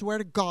 and I swear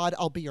to God,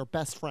 I'll be your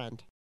best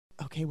friend.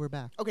 Okay, we're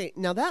back. Okay,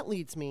 now that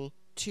leads me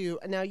to,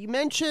 now you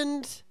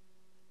mentioned...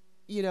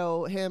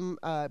 him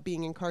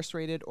being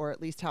incarcerated or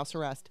at least house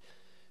arrest.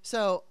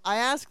 So I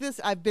ask this,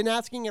 I've been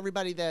asking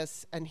everybody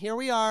this, and here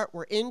we are,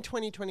 we're in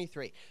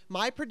 2023.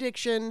 My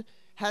prediction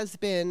has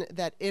been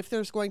that if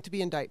there's going to be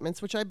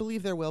indictments, which I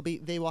believe there will be,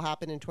 they will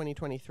happen in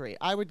 2023.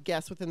 I would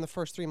guess within the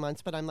first 3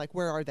 months, but I'm like,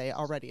 where are they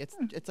already?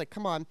 It's like,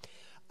 come on.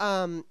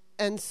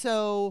 And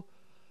so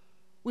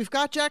we've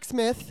got Jack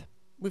Smith,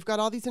 we've got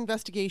all these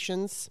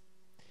investigations,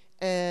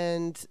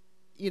 and,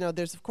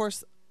 there's, of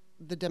course,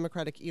 the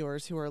Democratic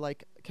ears who are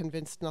like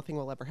convinced nothing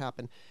will ever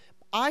happen.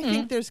 I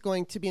think there's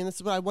going to be, and this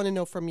is what I want to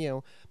know from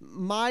you.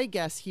 My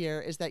guess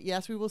here is that,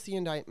 yes, we will see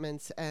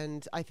indictments,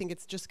 and I think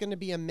it's just going to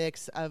be a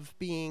mix of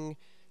being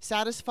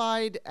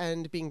satisfied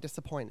and being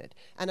disappointed.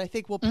 And I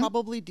think we'll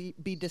probably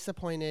be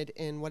disappointed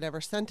in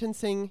whatever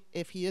sentencing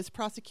if he is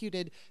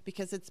prosecuted,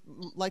 because it's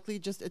likely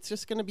it's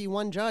just going to be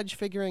one judge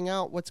figuring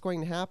out what's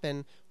going to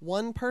happen.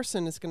 One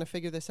person is going to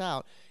figure this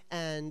out,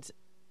 and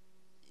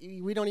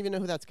we don't even know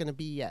who that's going to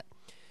be yet.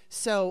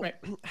 So right.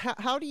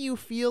 How do you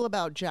feel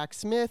about Jack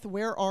Smith?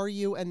 Where are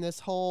you in this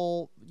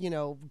whole,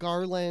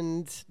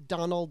 Garland,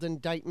 Donald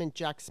indictment,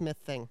 Jack Smith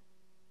thing?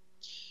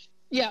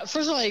 Yeah,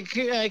 first of all, I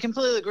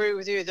completely agree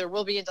with you. There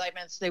will be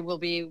indictments. They will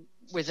be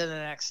within the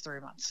next 3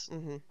 months.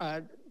 Mm-hmm.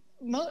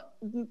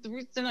 The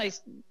reason I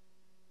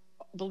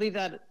believe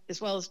that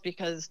as well is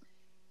because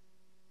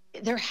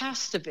there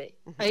has to be.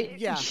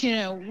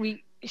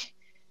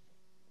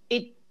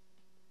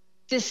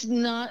 This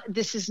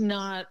is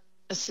not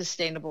a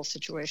sustainable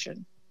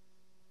situation.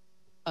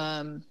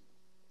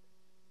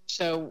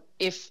 So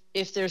if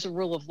there's a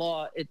rule of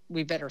law,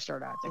 we better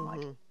start acting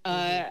like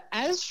it.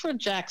 As for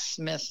Jack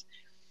Smith,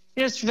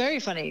 it's very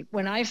funny.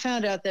 When I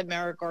found out that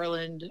Merrick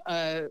Garland,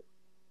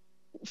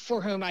 for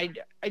whom I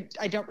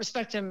don't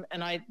respect him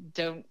and I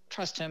don't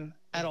trust him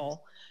at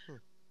all,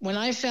 when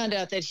I found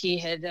out that he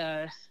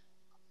had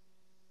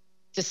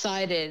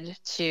decided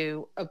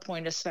to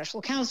appoint a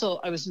special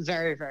counsel, I was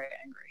very, very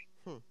angry.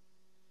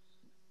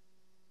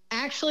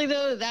 Actually,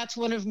 though, that's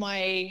one of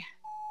my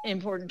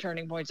important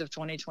turning points of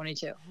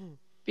 2022.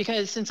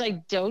 Because since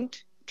I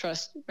don't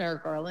trust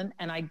Merrick Garland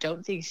and I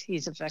don't think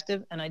he's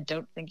effective and I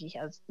don't think he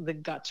has the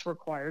guts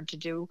required to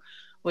do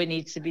what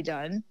needs to be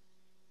done,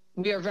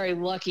 we are very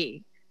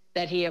lucky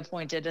that he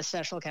appointed a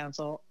special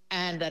counsel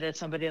and that it's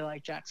somebody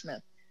like Jack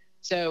Smith.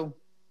 So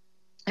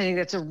I think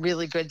that's a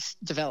really good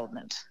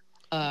development.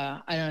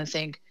 I don't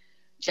think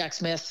Jack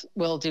Smith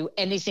will do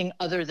anything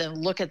other than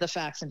look at the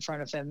facts in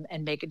front of him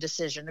and make a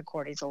decision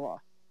according to law.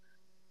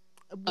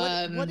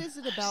 What is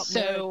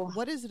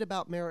it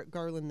about Merrick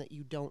Garland that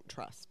you don't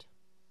trust?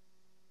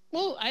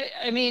 Well,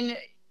 I mean,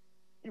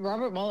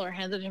 Robert Mueller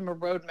handed him a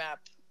roadmap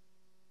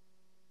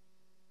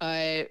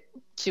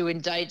to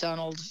indict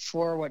Donald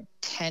for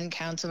 10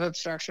 counts of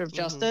obstruction of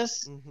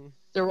justice.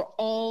 There were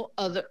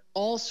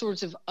all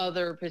sorts of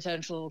other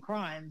potential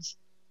crimes.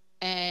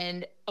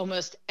 And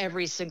almost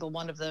every single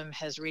one of them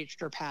has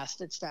reached or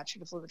passed its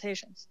statute of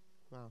limitations.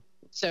 Wow.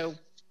 So,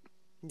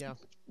 yeah.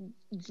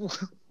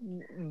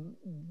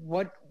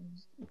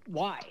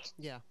 Why?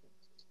 Yeah.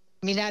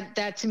 I mean,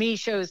 that to me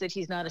shows that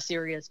he's not a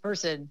serious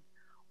person,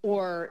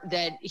 or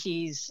that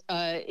he's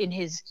in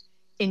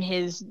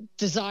his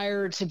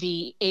desire to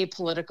be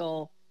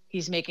apolitical,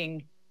 he's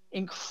making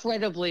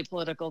incredibly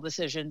political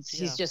decisions. Yeah.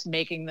 He's just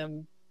making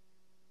them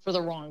for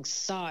the wrong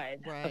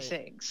side of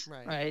things.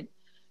 Right.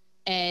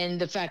 And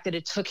the fact that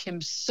it took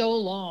him so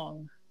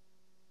long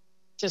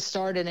to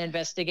start an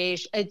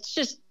investigation, it's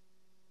just,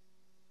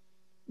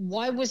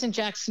 why wasn't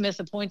Jack Smith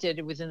appointed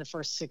within the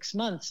first 6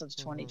 months of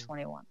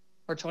 2021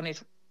 or 20?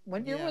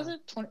 What year was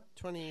it?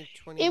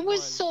 2020. It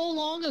was so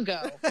long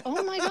ago.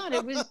 Oh my God,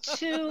 it was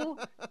 2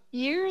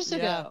 years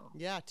ago.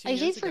 Yeah, 2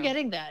 years ago. I hate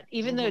forgetting that,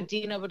 even though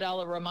Dean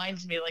Abdallah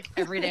reminds me like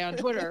every day on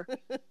Twitter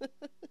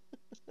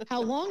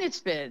how long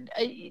it's been.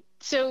 I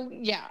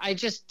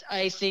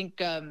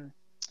think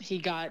he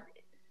got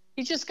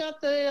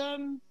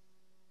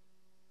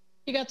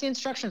the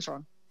instructions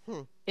wrong.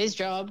 His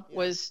job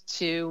was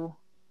to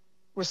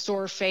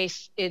restore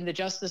faith in the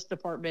Justice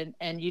Department,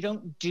 and you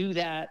don't do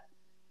that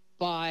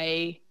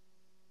by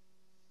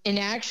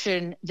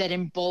inaction that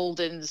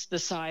emboldens the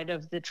side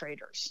of the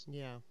traitors.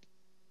 Yeah.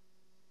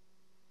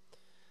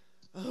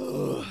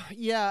 Oh,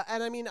 yeah,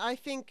 and I mean, I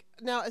think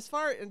now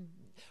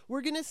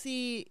we're going to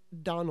see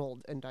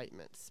Donald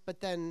indictments,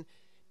 but then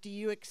do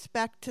you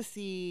expect to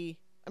see,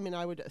 I mean,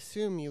 I would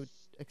assume you would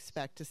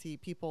expect to see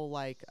people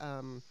like,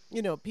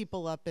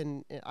 people up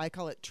in, I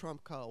call it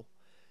Trump Co.,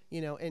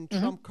 in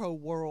Trump Co.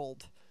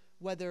 world,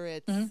 whether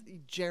it's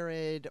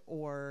Jared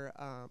or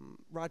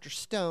Roger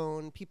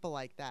Stone, people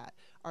like that.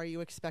 Are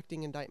you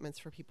expecting indictments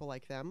for people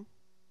like them?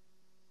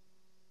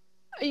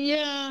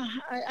 Yeah,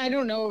 I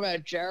don't know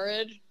about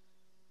Jared,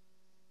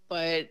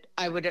 but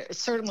I would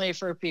certainly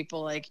for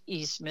people like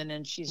Eastman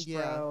and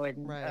Cheesebro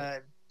and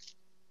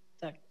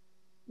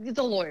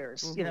the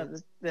lawyers,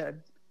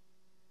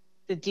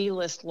 the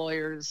D-list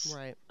lawyers,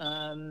 right?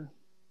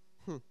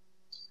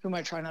 Whom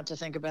I try not to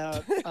think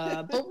about.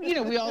 But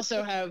we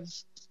also have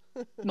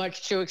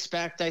much to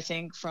expect, I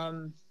think,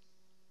 from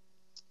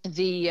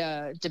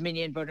the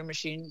Dominion voting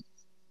machine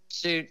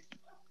suit,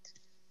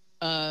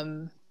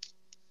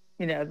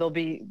 they'll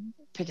be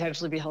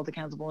potentially be held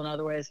accountable in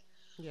other ways.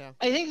 Yeah.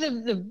 I think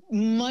the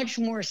much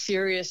more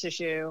serious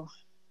issue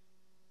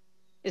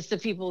is the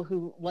people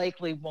who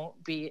likely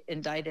won't be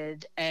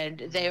indicted, and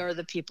they are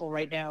the people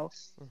right now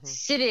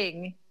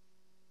sitting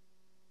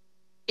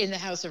in the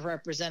House of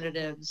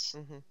Representatives,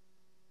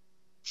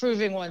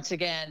 proving once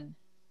again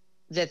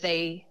that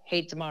they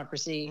hate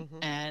democracy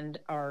and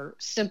are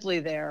simply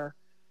there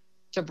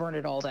to burn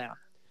it all down.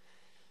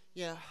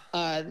 Yeah.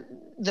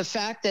 The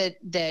fact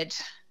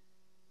that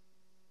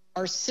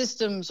our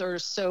systems are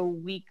so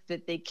weak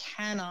that they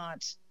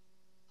cannot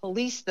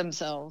police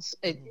themselves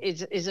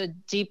is a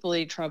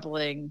deeply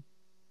troubling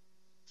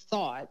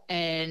thought.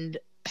 And,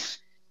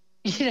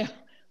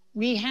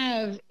 we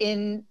have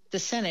in the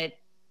Senate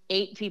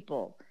 8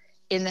 people,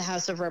 in the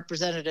House of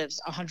Representatives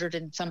 100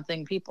 and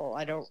something people.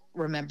 I don't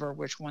remember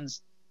which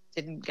ones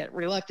didn't get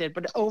reelected,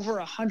 but over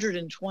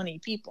 120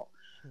 people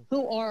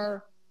who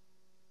are,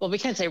 well, we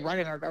can't say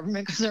running our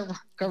government because our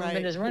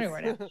government is running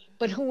right now,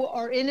 but who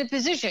are in a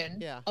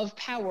position of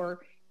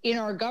power in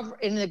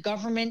in the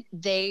government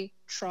they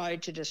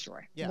tried to destroy.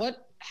 Yeah.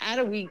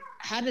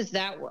 How does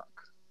that work?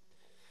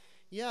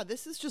 Yeah,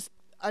 this is just,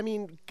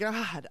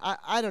 God,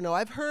 I don't know.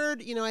 I've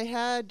heard, I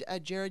had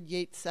Jared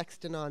Yates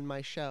Sexton on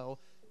my show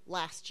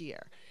last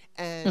year,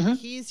 and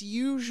he's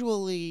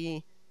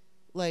usually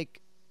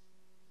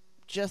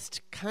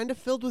just kind of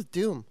filled with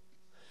doom.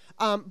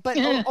 But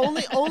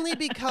only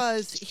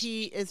because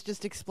he is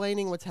just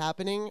explaining what's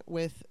happening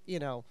with,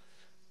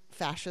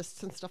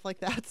 fascists and stuff like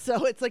that.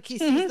 So it's like he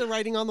sees the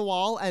writing on the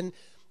wall, and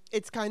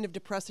it's kind of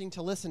depressing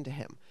to listen to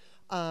him.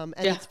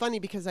 It's funny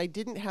because I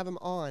didn't have him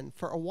on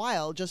for a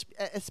while, just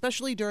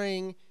especially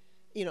during,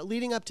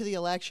 leading up to the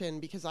election,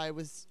 because I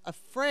was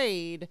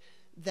afraid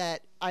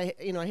that I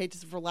hate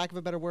to, for lack of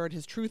a better word,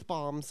 his truth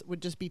bombs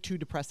would just be too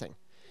depressing.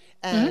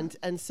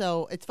 And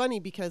so it's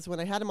funny because when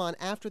I had him on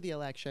after the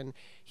election,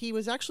 he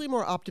was actually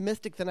more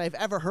optimistic than I've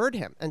ever heard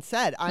him, and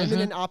said, I'm in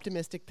an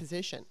optimistic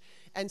position.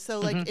 And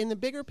so in the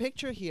bigger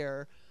picture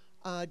here,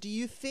 do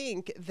you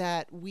think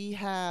that we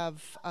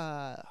have,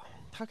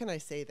 how can I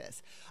say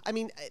this? I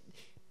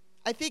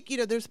think,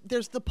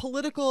 there's the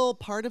political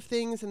part of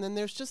things, and then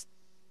there's just,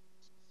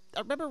 I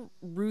remember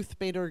Ruth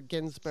Bader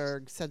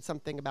Ginsburg said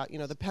something about,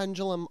 the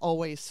pendulum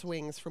always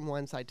swings from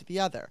one side to the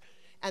other.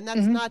 And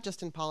that's not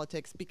just in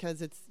politics, because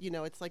it's,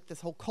 it's like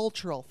this whole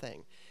cultural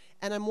thing.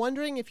 And I'm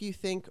wondering if you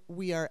think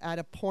we are at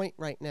a point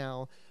right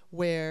now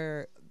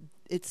where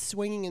it's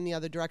swinging in the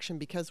other direction,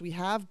 because we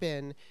have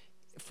been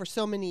for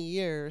so many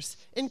years,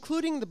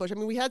 including the Bush.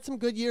 We had some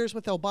good years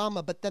with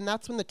Obama, but then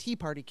that's when the Tea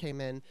Party came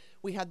in.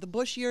 We had the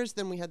Bush years,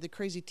 then we had the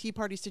crazy Tea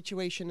Party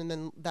situation, and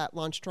then that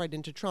launched right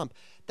into Trump.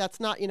 That's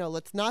not,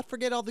 let's not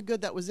forget all the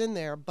good that was in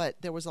there,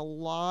 but there was a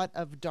lot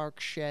of dark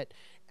shit,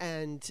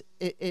 and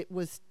it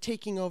was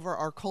taking over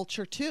our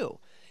culture too.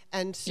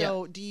 And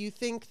so do you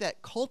think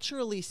that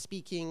culturally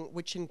speaking,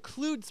 which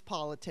includes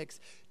politics,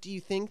 do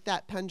you think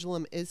that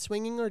pendulum is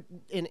swinging or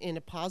in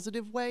a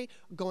positive way,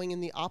 going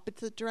in the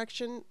opposite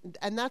direction?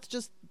 And that's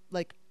just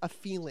like a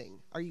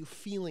feeling. Are you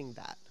feeling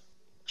that?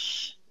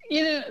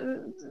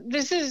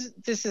 This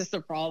is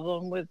the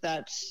problem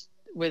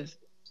with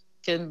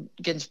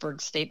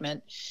Ginsburg's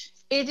statement.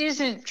 It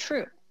isn't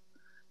true.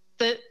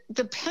 The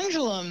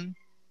pendulum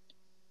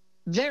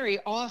very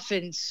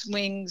often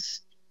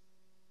swings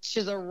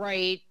to the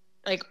right,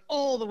 like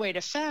all the way to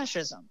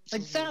fascism.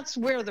 Like that's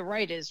where the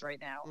right is right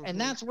now,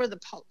 and that's where the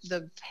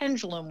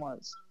pendulum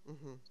was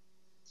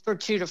for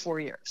 2 to 4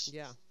 years.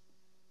 Yeah,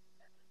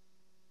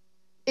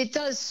 it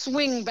does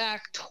swing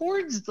back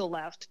towards the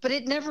left, but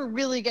it never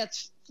really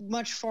gets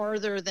much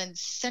farther than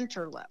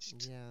center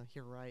left. Yeah,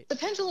 you're right. The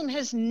pendulum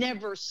has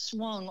never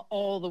swung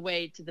all the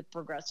way to the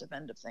progressive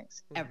end of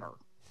things ever.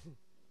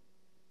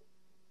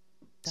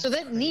 So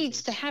that crazy.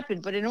 Needs to happen.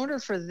 But in order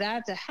for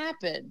that to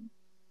happen,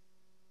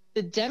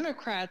 the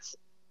Democrats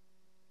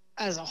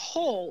as a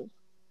whole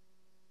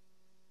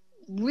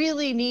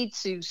really need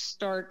to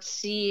start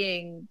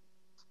seeing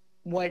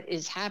what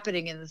is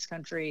happening in this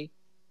country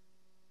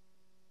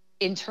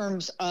in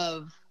terms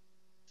of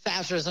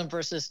fascism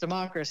versus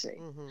democracy.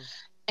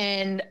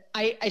 And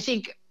I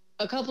think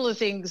a couple of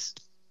things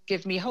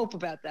give me hope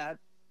about that.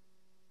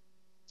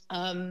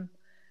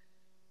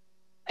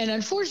 And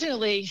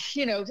unfortunately,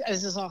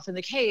 as is often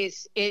the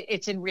case,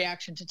 it's in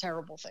reaction to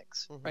terrible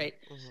things, right?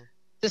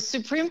 The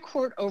Supreme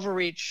Court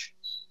overreach,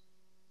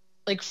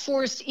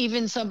 forced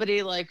even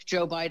somebody like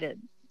Joe Biden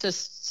to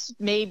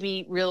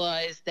maybe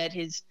realize that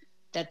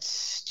that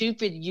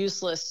stupid,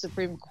 useless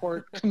Supreme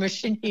Court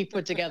commission he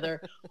put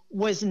together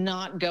was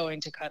not going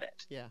to cut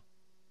it. Yeah.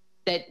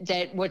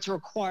 That what's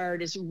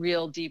required is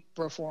real deep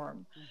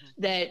reform,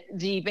 that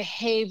the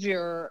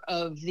behavior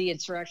of the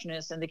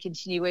insurrectionists and the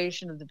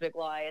continuation of the big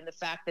lie, and the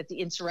fact that the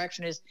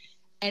insurrectionists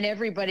and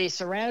everybody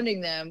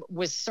surrounding them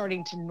was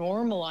starting to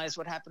normalize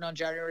what happened on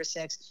January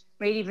 6th,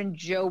 made even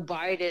Joe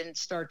Biden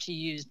start to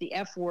use the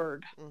F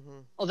word.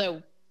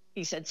 Although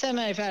he said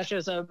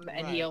semi-fascism,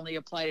 and he only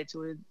applied it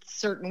to a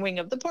certain wing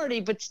of the party,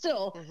 but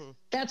still,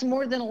 that's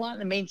more than a lot in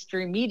the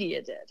mainstream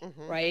media did,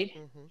 right?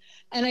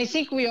 And I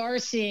think we are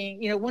seeing,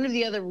 one of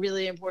the other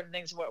really important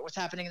things about what's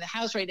happening in the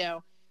House right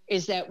now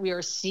is that we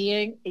are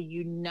seeing a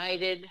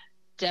united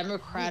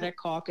Democratic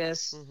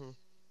caucus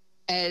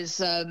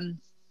as,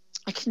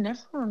 I can never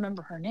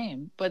remember her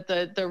name, but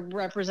the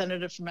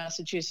representative from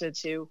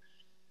Massachusetts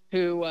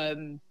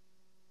who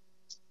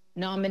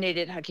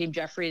nominated Hakeem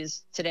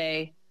Jeffries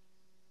today,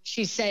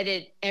 she said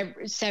it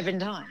 7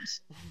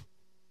 times.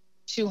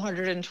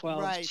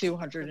 212, right.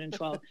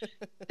 212.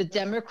 The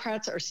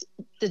Democrats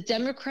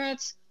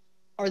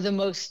are the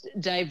most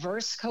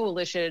diverse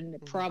coalition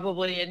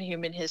probably in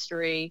human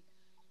history.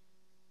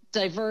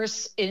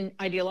 Diverse in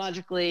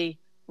ideologically,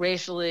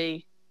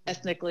 racially,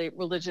 ethnically,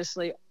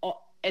 religiously,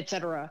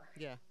 etc.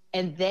 Yeah.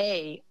 And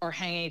they are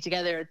hanging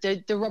together.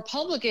 The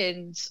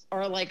Republicans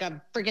are like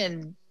a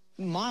friggin'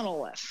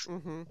 monolith.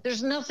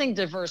 There's nothing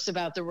diverse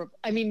about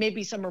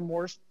maybe some are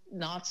more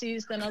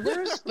Nazis than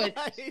others, but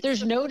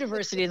there's no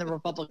diversity in the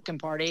Republican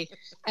Party,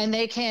 and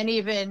they can't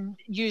even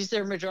use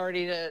their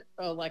majority to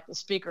elect the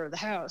Speaker of the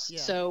House. Yeah.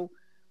 So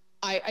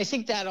I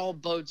think that all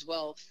bodes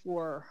well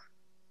for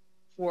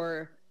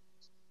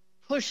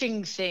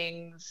pushing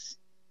things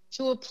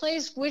to a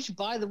place which,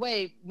 by the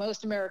way,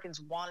 most Americans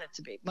want it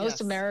to be.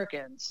 Most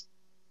Americans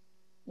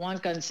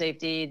want gun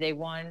safety. They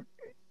want,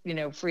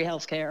 free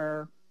health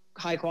care,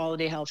 high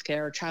quality health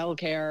care, child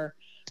care.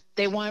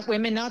 They want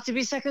women not to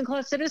be second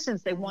class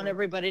citizens. They want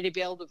everybody to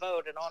be able to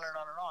vote, and on and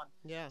on and on.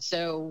 Yeah.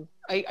 So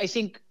I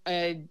think,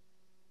 I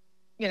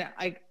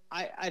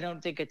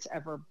don't think it's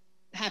ever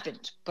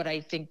happened, but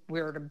I think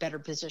we're in a better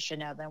position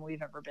now than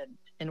we've ever been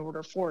in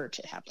order for it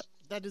to happen.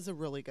 That is a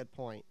really good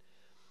point.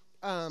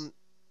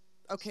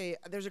 Okay,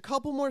 there's a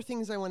couple more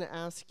things I want to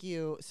ask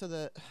you.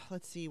 So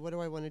let's see, what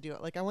do I want to do?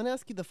 I want to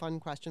ask you the fun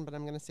question, but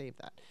I'm going to save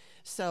that.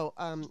 So,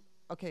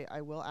 okay,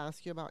 I will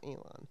ask you about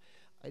Elon.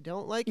 I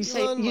don't like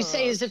Elon Musk. You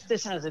say as if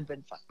this hasn't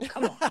been fun.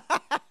 Come on.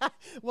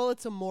 Well,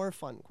 it's a more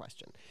fun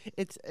question.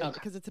 It's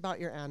because it's about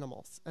your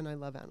animals, and I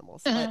love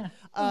animals. But,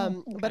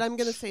 but I'm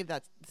going to save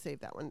that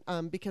one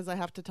because I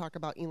have to talk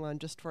about Elon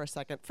just for a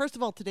second. First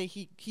of all, today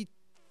he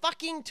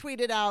fucking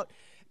tweeted out,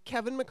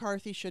 Kevin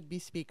McCarthy should be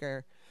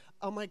speaker.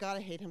 Oh my God, I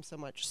hate him so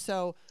much.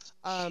 So,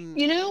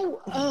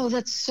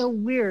 that's so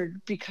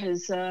weird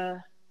because,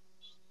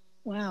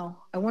 wow,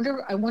 I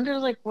wonder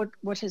like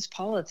what his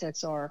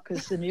politics are,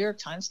 because the New York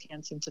Times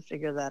can't seem to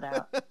figure that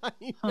out.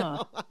 I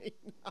know.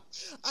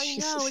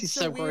 He's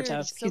so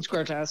grotesque. He's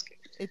grotesque.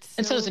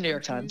 And so is the New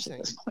York Times at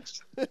this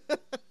point.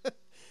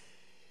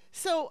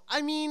 So,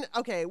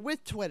 okay,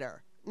 with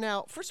Twitter.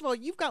 Now, first of all,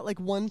 you've got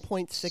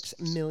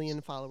 1.6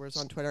 million followers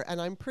on Twitter, and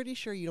I'm pretty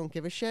sure you don't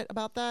give a shit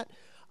about that.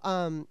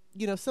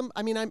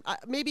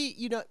 Maybe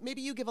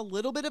you give a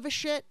little bit of a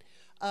shit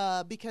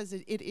because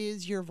it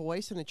is your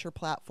voice and it's your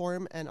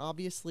platform, and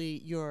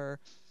obviously your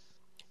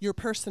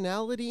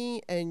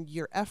personality and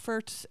your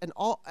efforts and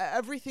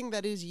everything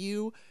that is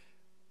you.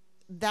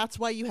 That's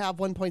why you have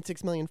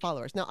 1.6 million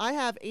followers. Now, I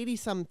have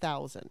 80-some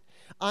thousand.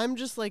 I'm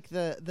just like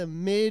the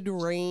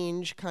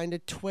mid-range kind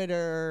of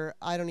Twitter,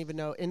 I don't even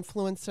know,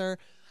 influencer.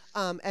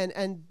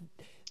 And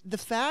the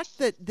fact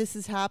that this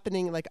is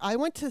happening, I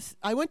went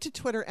to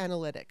Twitter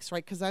Analytics,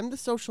 right? Because I'm the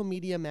social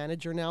media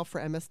manager now for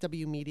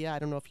MSW Media. I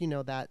don't know if you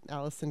know that,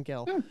 Allison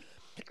Gill.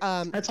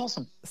 That's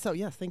awesome. So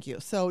yes, thank you.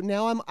 So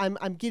now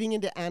I'm getting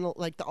into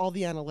all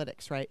the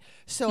analytics, right?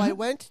 So I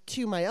went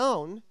to my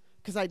own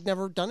because I'd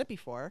never done it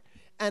before,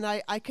 and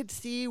I could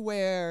see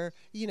where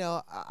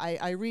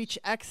I reach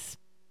X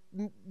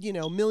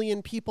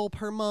million people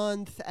per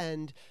month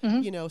and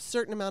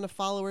certain amount of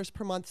followers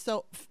per month.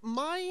 So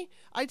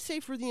I'd say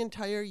for the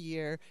entire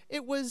year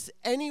it was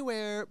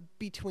anywhere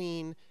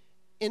between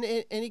in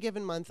any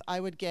given month I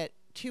would get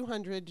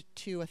 200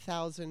 to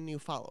 1,000 new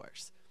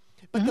followers.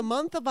 But the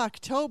month of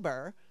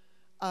October,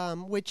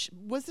 which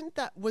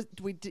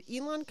did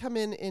Elon come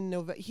in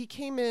November? He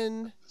came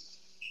in,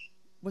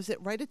 was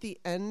it right at the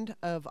end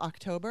of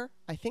October?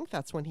 I think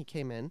that's when he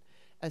came in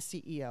as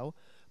CEO.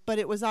 But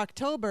it was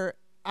October.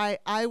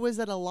 I was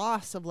at a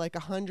loss of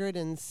 100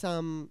 and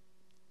some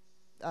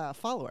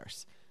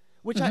followers,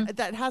 which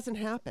that hasn't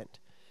happened.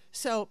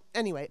 So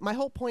anyway, my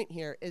whole point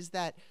here is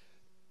that,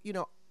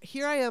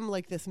 here I am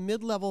this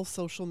mid-level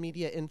social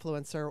media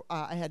influencer.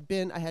 I had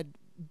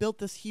built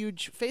this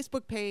huge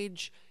Facebook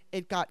page.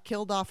 It got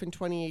killed off in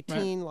 2018,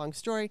 right. Long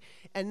story.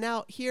 And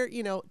now here,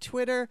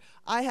 Twitter,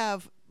 I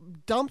have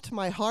dumped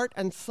my heart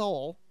and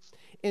soul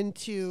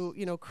into,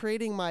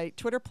 creating my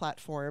Twitter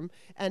platform.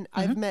 And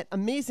I've met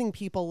amazing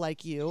people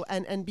like you.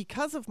 And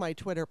because of my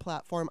Twitter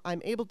platform,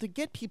 I'm able to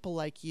get people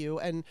like you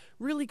and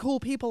really cool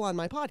people on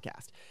my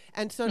podcast.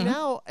 And so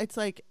now it's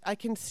I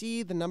can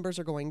see the numbers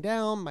are going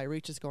down, my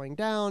reach is going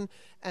down,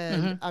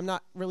 and I'm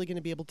not really going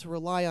to be able to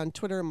rely on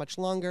Twitter much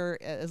longer,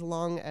 as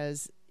long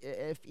as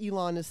if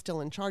Elon is still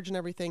in charge and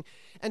everything.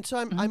 And so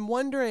I'm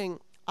wondering,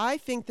 I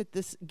think that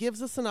this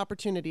gives us an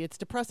opportunity. It's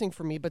depressing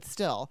for me, but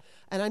still.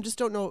 And I just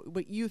don't know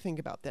what you think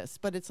about this.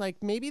 But it's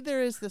like maybe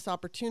there is this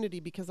opportunity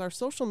because our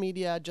social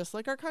media, just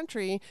like our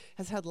country,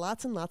 has had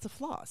lots and lots of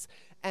flaws.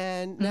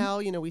 And now,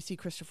 we see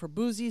Christopher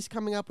Bouzy's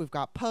coming up. We've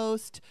got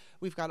Post.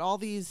 We've got all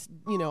these,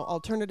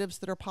 alternatives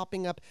that are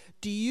popping up.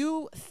 Do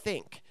you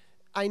think,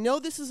 I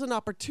know this is an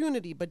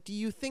opportunity, but do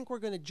you think we're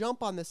going to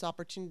jump on this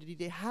opportunity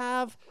to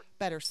have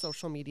better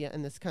social media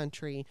in this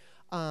country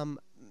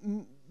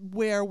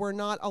where we're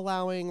not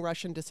allowing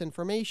Russian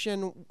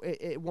disinformation?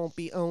 It won't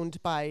be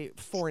owned by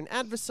foreign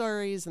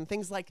adversaries and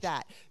things like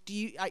that.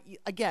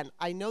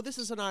 I know this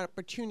is an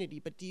opportunity,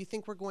 but do you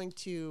think we're going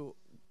to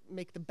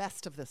make the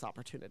best of this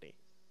opportunity?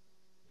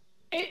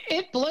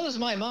 It blows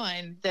my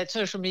mind that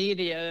social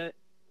media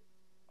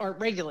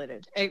aren't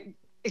regulated.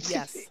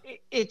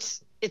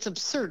 It's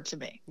absurd to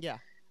me. Yeah.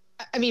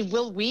 I mean,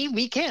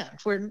 we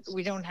can't.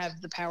 We don't have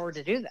the power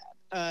to do that.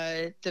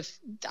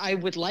 I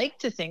would like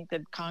to think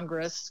that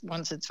Congress,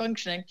 once it's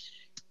functioning,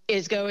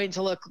 is going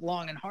to look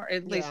long and hard.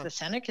 At least the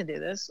Senate can do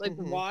this. Like,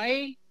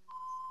 why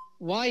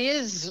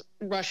is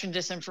Russian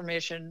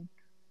disinformation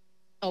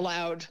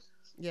allowed?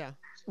 Yeah.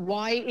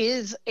 Why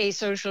is a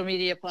social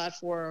media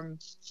platform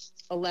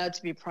allowed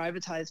to be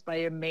privatized by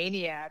a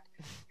maniac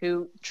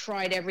who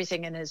tried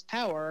everything in his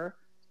power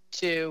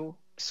to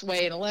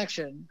sway an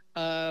election?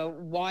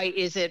 Why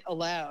is it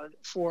allowed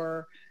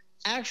for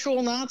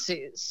actual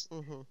Nazis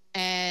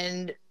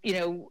and,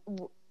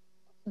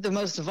 the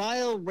most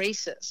vile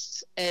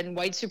racists and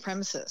white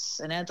supremacists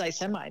and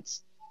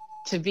anti-Semites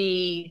to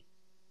be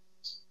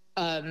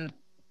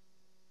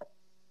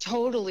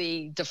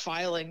totally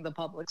defiling the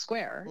public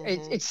square?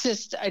 It's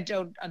just, I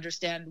don't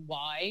understand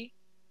why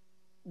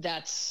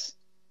that's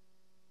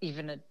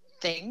even a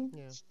thing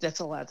that's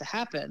allowed to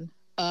happen.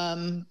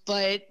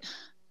 But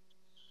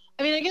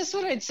I mean, I guess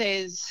what I'd say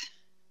is,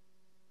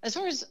 as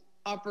far as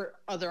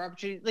other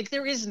opportunities, like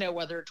there is no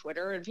other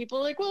Twitter, and people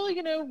are like, well,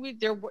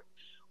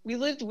 we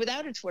lived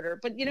without a Twitter,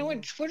 but you know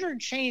what? Twitter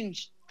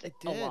changed a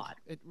lot.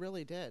 It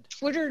really did.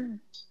 Twitter,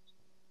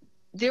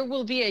 there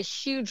will be a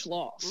huge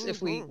loss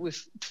if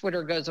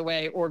Twitter goes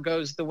away or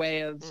goes the way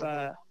of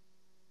 4chan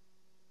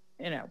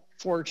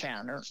or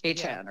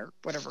 8chan or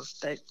whatever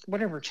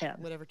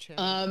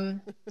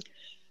chan.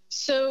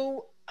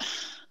 So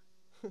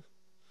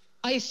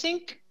I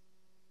think,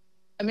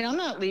 I'm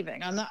not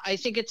leaving. I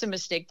think it's a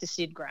mistake to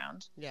cede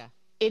ground. Yeah.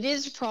 It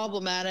is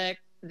problematic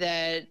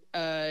that,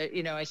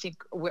 I think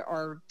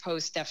our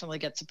posts definitely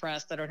get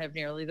suppressed. I don't have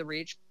nearly the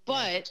reach.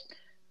 But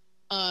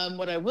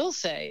what I will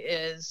say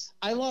is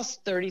I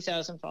lost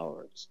 30,000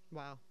 followers.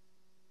 Wow.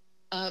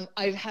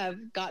 I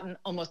have gotten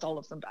almost all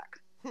of them back.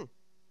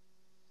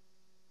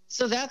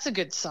 So that's a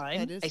good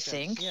sign, I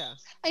think. Yeah.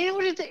 You know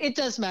what? It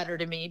does matter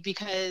to me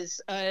because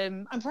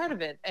I'm proud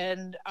of it,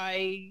 and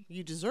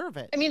you deserve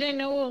it. I mean, I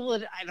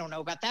don't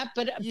know about that,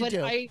 but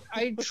I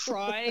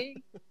try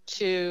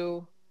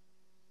to,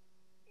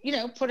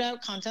 put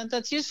out content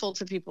that's useful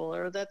to people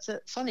or that's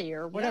funny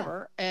or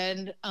whatever.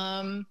 Yeah.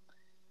 And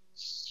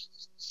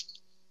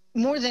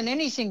more than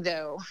anything,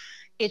 though,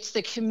 it's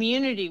the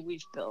community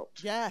we've built.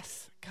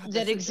 Yes. God,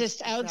 that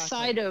exists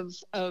outside of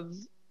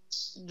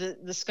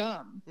the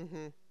scum.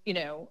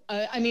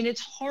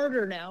 It's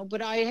harder now,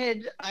 but I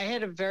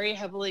had a very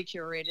heavily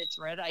curated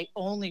thread. I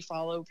only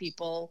follow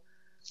people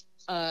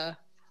I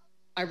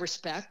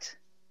respect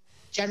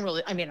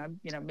generally. I mean,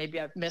 maybe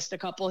I've missed a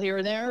couple here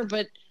and there,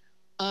 but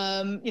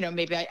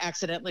maybe I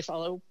accidentally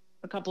follow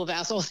a couple of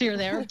assholes here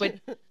and there, but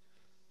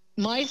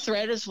my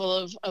thread is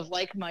full of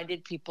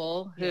like-minded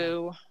people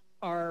who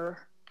are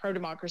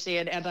pro-democracy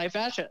and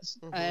anti-fascist.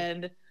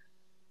 And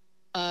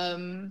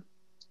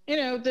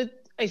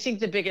I think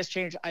the biggest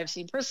change I've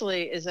seen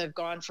personally is I've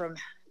gone from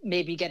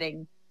maybe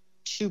getting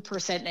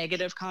 2%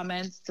 negative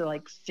comments to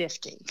like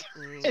 50.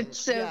 And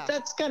so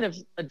that's kind of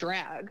a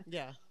drag.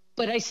 Yeah.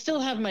 But I still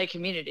have my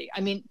community.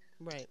 I mean,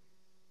 right.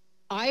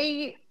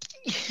 The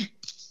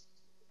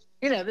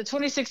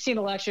 2016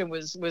 election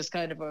was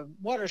kind of a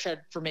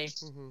watershed for me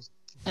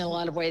in a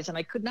lot of ways. And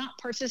I could not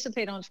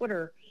participate on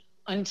Twitter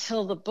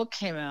until the book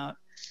came out.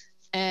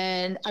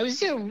 And I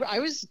was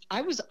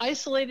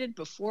isolated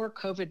before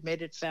COVID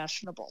made it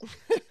fashionable.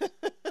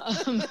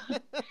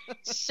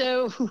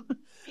 So,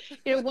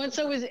 once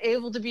I was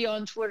able to be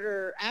on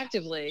Twitter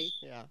actively,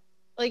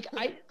 like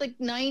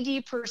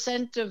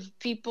 90% of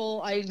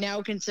people I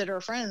now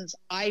consider friends,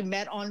 I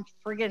met on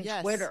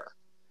friggin' Twitter.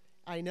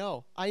 I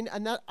know.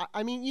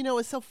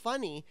 It's so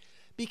funny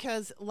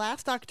because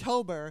last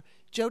October,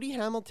 Jody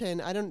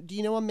Hamilton, do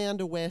you know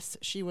Amanda Wyss?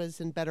 She was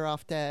in Better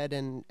Off Dead,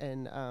 and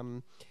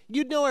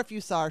you'd know her if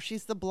you saw her.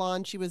 She's the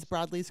blonde. She was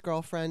Bradley's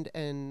girlfriend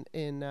in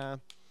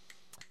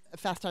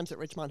Fast Times at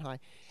Ridgemont High.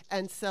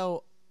 And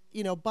so,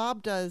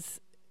 Bob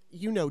does,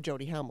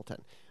 Jody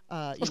Hamilton.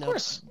 Of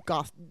course. The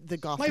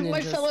Goth my Ninjas.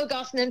 My fellow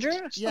Goth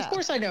Ninja? Yeah. Of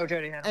course I know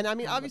Jody Hamilton.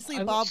 And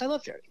obviously Bob. I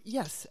love Jody.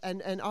 Yes,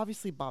 and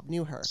obviously Bob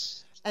knew her.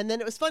 And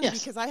then it was funny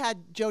because I had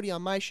Jody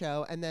on my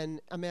show, and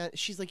then Amanda,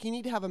 she's like, you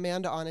need to have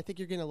Amanda on. I think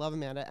you're going to love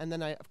Amanda. And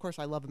then I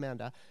love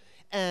Amanda.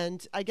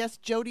 And I guess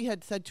Jody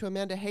had said to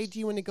Amanda, hey, do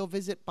you want to go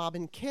visit Bob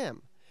and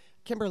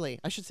Kimberly?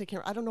 I should say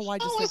Kimberly. I don't know why I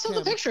just said I saw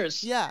Kim. the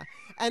pictures. Yeah.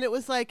 And it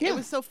was like, it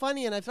was so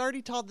funny. And I've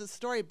already told this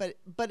story, but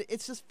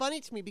it's just funny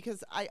to me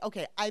because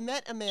I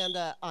met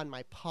Amanda on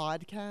my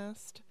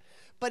podcast.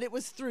 But it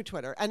was through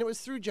Twitter, and it was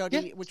through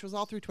Jody, which was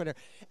all through Twitter.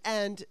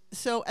 And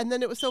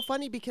then it was so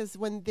funny because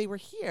when they were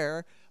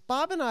here,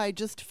 Bob and I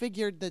just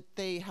figured that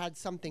they had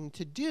something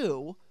to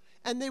do,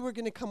 and they were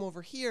going to come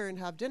over here and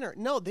have dinner.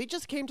 No, they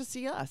just came to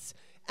see us.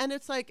 And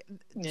it's like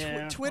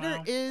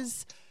Twitter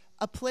is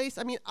a place.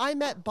 I mean, I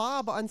met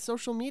Bob on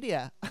social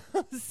media.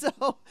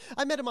 So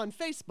I met him on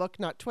Facebook,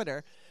 not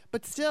Twitter.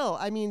 But still,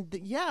 I mean,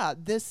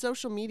 this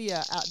social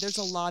media, there's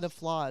a lot of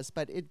flaws,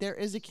 but there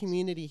is a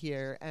community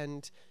here,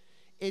 and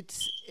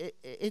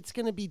it's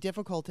going to be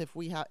difficult if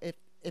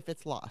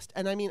it's lost.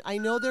 And I mean, I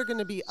know there are going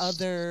to be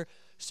other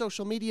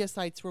social media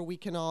sites where we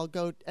can all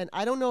go. And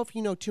I don't know if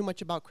you know too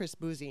much about Chris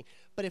Boozy,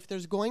 but if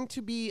there's going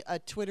to be a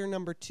Twitter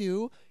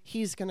 #2,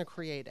 he's going to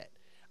create it.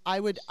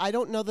 I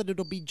don't know that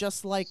it'll be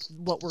just like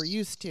what we're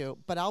used to,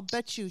 but I'll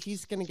bet you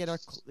he's going to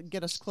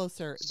get us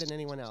closer than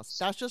anyone else.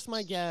 That's just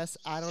my guess.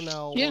 I don't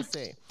know. Yeah. We'll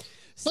see.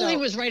 Well, he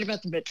was right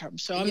about the midterm,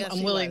 so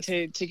I'm willing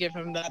to give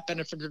him that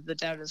benefit of the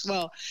doubt as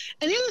well.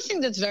 And the other thing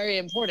that's very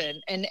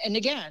important, and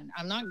again,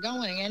 I'm not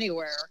going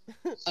anywhere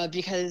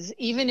because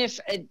even if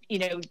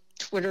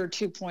Twitter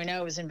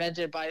 2.0 is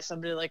invented by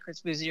somebody like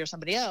Chris Boozy or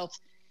somebody else,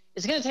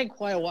 it's going to take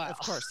quite a while. Of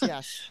course,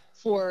 yes.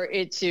 For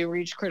it to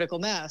reach critical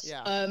mass.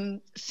 Yeah.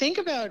 Think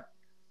about.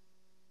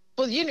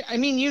 Well, you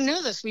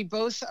know this. We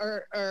both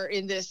are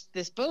in this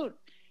boat.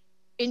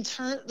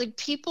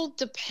 People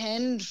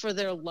depend for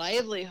their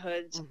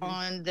livelihoods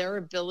on their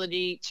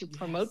ability to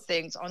promote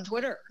things on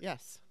Twitter.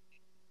 Yes.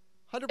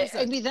 100%.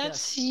 I mean,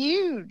 that's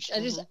huge.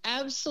 That is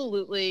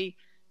absolutely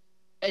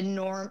an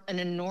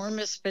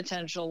enormous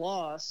potential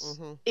loss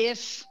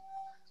if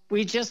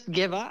we just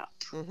give up.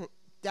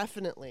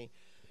 Definitely.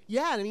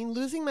 Yeah, I mean,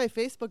 losing my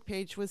Facebook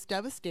page was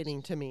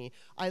devastating to me.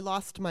 I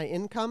lost my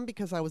income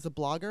because I was a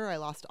blogger. I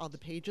lost all the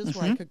pages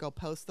where I could go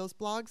post those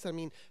blogs. I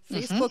mean,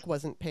 Facebook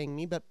wasn't paying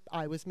me, but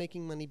I was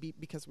making money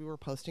because we were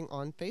posting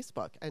on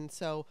Facebook. And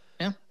so,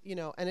 and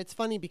it's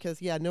funny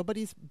because,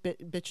 nobody's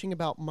bitching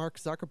about Mark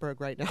Zuckerberg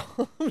right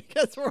now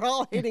because we're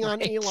all hating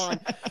on Elon.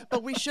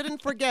 But we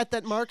shouldn't forget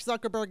that Mark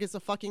Zuckerberg is a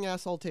fucking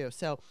asshole too.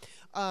 So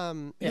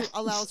who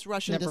allows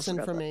Russian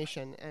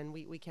disinformation, and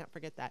we can't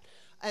forget that.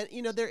 And,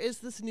 there is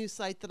this new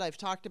site that I've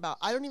talked about.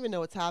 I don't even know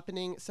what's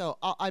happening. So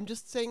I'm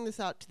just saying this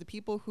out to the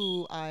people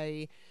who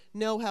I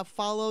know have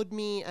followed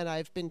me, and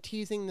I've been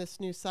teasing this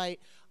new site.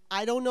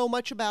 I don't know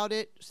much about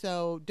it,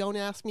 so don't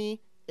ask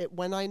me.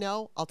 When I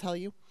know, I'll tell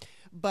you.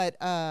 But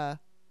the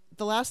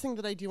last thing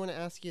that I do want to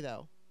ask you,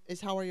 though,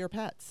 is how are your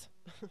pets?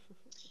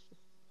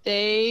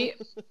 They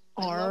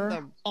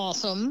are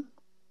awesome.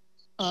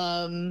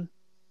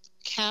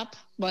 Cap,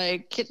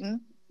 my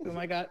kitten, whom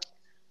I got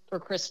for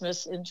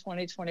Christmas in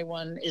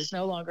 2021, is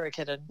no longer a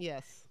kitten.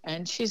 Yes.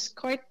 And she's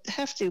quite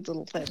hefty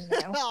little thing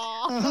now.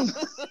 I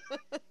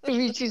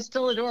mean, she's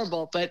still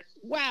adorable, but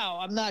wow,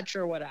 I'm not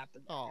sure what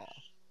happened.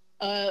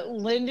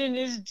 Lyndon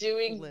is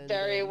doing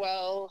very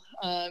well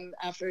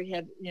after he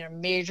had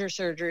major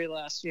surgery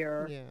last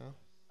year. Yeah.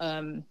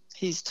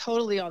 He's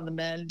totally on the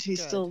mend.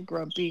 He's still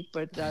grumpy,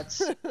 but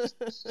that's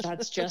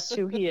just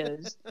who he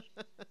is.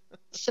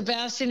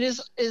 Sebastian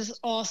is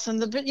awesome.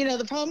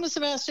 The problem with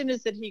Sebastian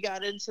is that he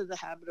got into the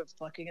habit of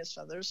plucking his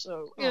feathers.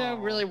 So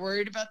really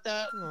worried about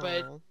that.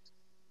 But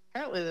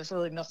apparently, there's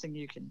really nothing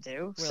you can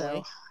do. Really?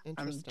 So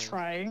I'm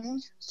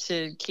trying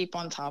to keep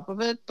on top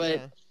of it.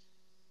 But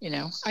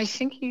I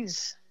think he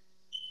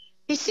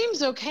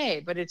seems okay.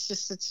 But it's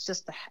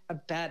just a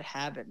bad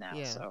habit now.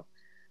 Yeah. So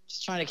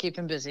just trying to keep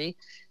him busy.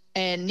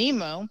 And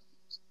Nemo,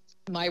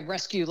 my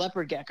rescue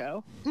leopard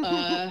gecko,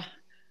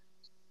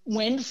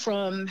 went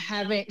from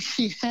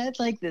she had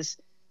like this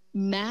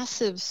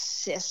massive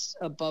cyst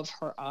above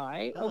her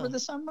eye over the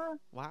summer.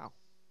 Wow.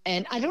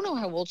 And I don't know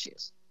how old she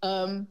is.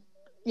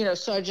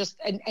 So I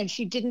just, and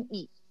she didn't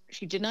eat.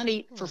 She did not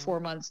eat for 4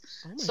 months.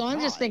 So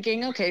I'm just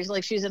thinking, okay,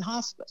 like she's in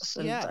hospice.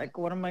 And like,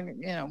 what am I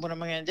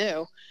going to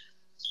do?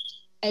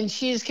 And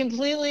she's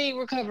completely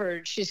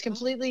recovered. She's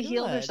completely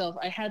healed herself.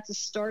 I had to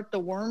start the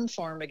worm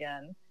farm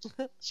again.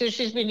 So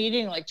she's been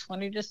eating like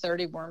 20 to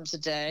 30 worms a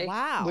day.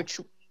 Wow.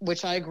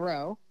 Which I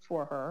grow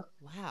for her.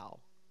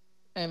 Wow.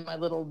 In my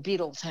little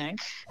beetle tank.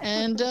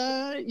 And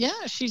I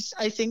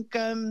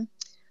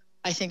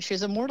think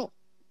she's immortal.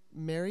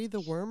 Marry the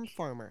worm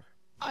farmer.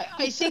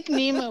 I think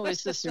Nemo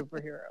is the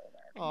superhero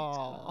there.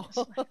 Oh.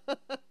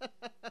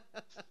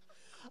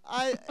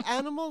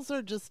 Animals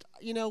are just,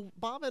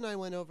 Bob and I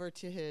went over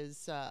to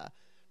his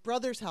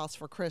brother's house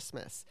for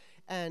Christmas,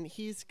 and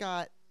he's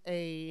got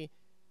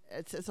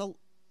it's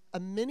a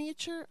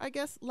miniature, I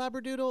guess,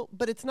 Labradoodle,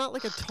 but it's not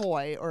like a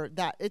toy or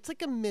that. It's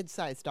like a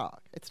mid-sized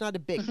dog. It's not a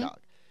big dog.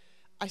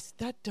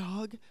 That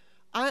dog,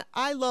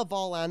 I love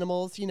all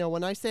animals.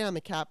 When I say I'm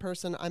a cat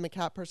person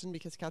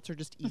because cats are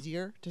just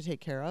easier to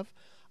take care of.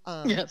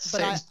 Yes,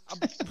 same.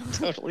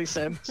 Totally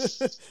same.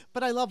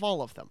 But I love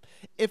all of them.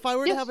 If I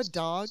were to have a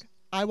dog,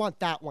 I want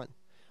that one.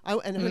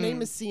 And her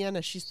name is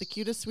Sienna. She's the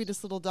cutest,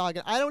 sweetest little dog.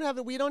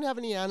 And we don't have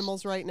any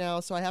animals right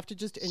now, so I have to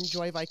just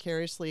enjoy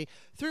vicariously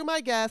through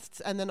my guests,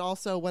 and then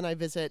also when I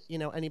visit,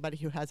 anybody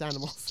who has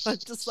animals. I'm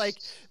just like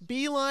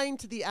beeline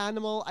to the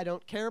animal. I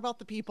don't care about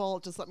the people.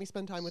 Just let me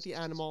spend time with the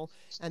animal,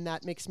 and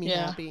that makes me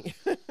happy.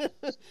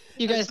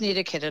 You guys need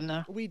a kitten,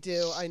 though. We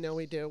do. I know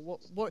we do.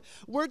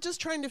 We're just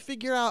trying to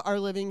figure out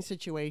our living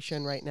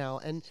situation right now,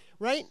 and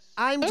really?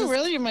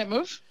 You might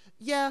move?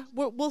 Yeah,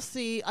 we'll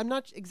see. I'm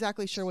not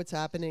exactly sure what's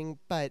happening,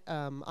 but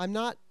I'm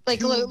not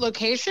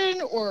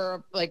location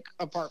or like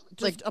apartment.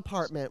 Just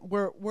apartment.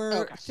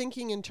 We're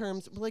thinking in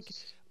terms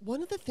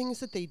one of the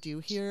things that they do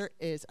here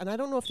is, and I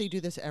don't know if they do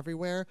this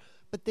everywhere,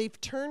 but they've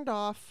turned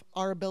off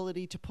our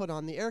ability to put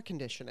on the air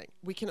conditioning.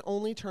 We can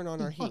only turn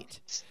on our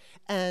heat,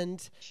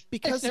 and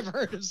because I've never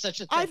heard of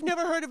such a thing. I've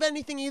never heard of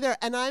anything either,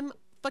 and I'm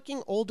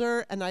fucking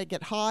older, and I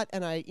get hot,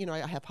 and I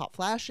have hot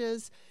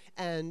flashes.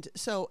 And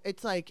so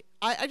it's like,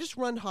 I just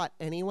run hot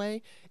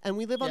anyway. And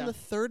we live on the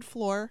 3rd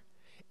floor.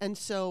 And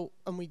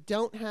we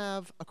don't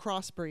have a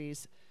cross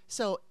breeze.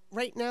 So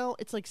right now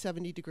it's like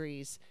 70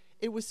 degrees.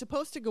 It was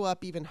supposed to go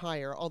up even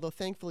higher, although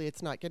thankfully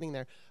it's not getting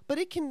there. But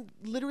it can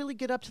literally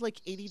get up to like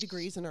 80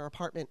 degrees in our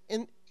apartment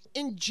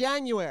in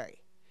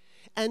January.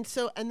 And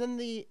then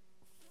the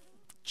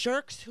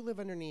jerks who live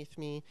underneath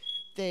me,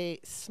 they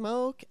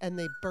smoke and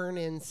they burn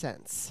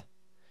incense.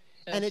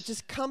 And it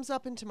just comes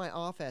up into my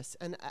office,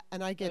 and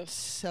I get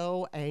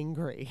so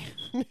angry.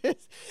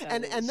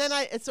 and then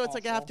it's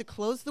like I have to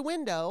close the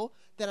window,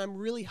 then I'm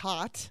really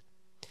hot.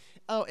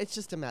 Oh, it's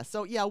just a mess.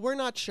 So yeah, we're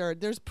not sure.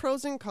 There's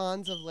pros and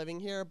cons of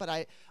living here,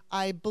 but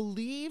I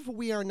believe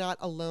we are not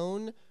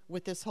alone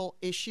with this whole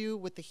issue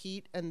with the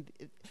heat. And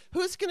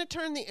who's going to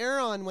turn the air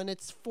on when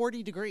it's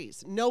 40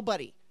 degrees?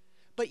 Nobody.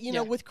 But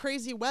with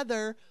crazy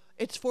weather,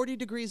 it's 40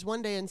 degrees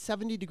one day and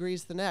 70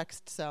 degrees the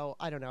next. So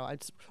I don't know.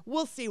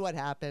 We'll see what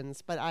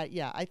happens. But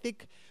I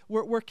think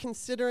we're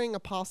considering a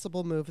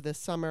possible move this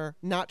summer.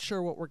 Not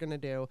sure what we're going to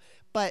do.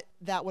 But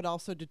that would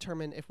also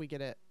determine if we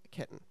get a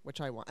kitten,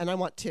 which I want. And I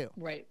want 2.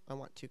 Right. I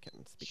want 2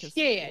 kittens. Because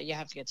you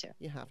have to get 2.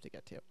 You have to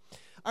get 2.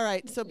 All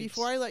right. So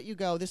before I let you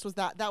go,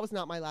 that was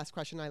not my last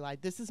question. I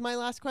lied. This is my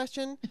last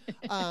question.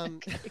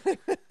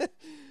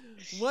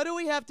 What do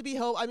we have to be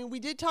we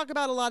did talk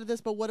about a lot of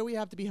this, but what do we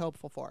have to be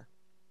hopeful for?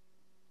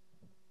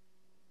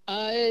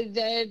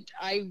 That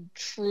I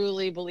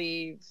truly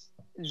believe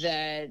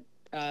that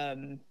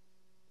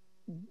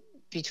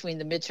between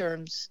the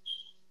midterms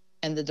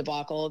and the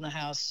debacle in the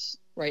House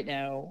right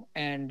now,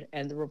 and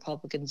the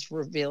Republicans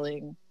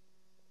revealing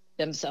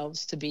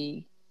themselves to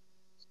be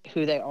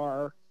who they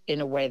are in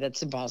a way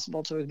that's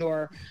impossible to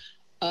ignore,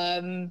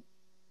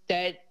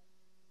 that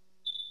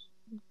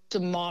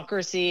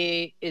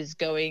democracy is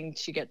going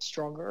to get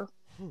stronger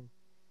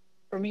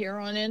from here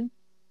on in.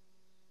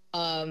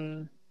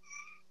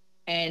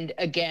 And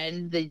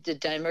again, the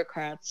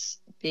Democrats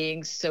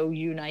being so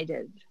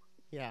united,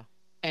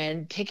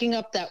 and picking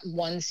up that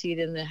one seat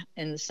in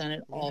the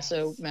Senate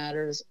also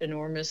matters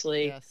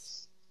enormously.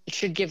 Yes. It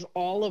should give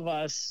all of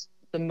us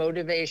the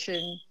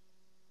motivation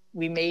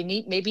we may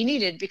be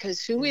needed,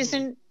 because who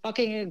isn't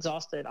fucking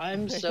exhausted?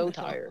 I'm so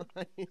tired.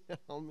 I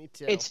know, me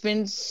too. It's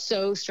been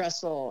so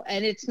stressful,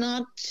 and it's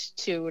not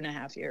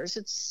 2.5 years;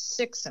 it's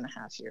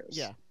 6.5 years.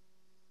 Yeah.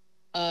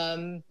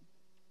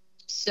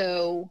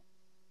 So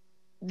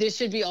this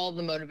should be all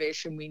the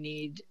motivation we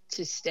need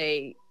to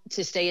stay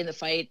in the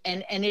fight,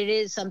 and it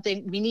is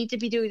something we need to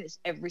be doing this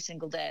every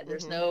single day.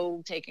 There's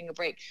no taking a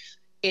break.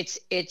 It's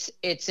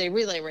a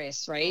relay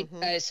race, right?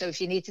 So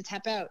if you need to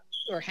tap out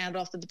or hand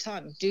off the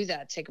baton, do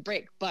that, take a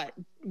break. But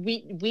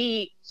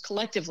we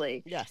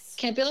collectively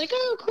can't be like,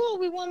 oh, cool,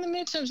 we won the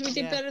midterms, we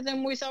did better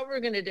than we thought we were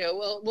going to do.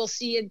 Well, we'll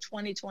see in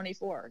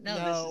 2024. No,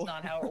 this is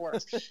not how it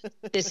works.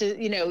 This is,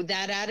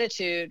 that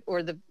attitude,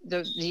 or the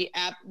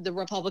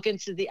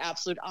Republicans did the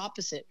absolute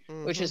opposite,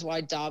 which is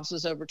why Dobbs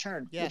was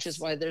overturned, which is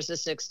why there's a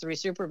 6-3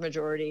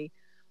 supermajority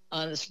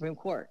on the Supreme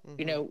Court.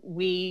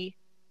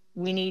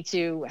 We need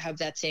to have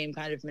that same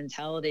kind of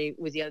mentality,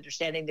 with the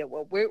understanding that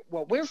what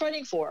we're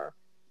fighting for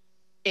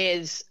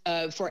is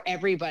for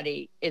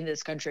everybody in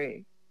this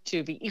country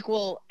to be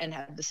equal and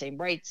have the same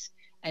rights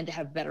and to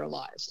have better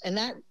lives, and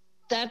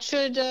that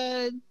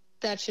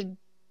should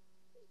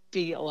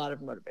be a lot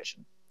of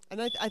motivation.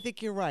 And I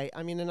think you're right.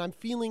 I mean, and I'm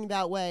feeling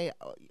that way.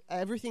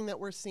 Everything that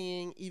we're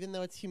seeing, even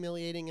though it's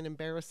humiliating and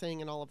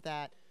embarrassing and all of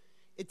that,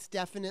 it's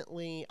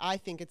definitely, I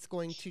think it's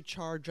going to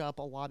charge up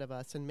a lot of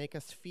us and make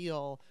us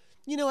feel,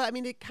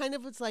 it kind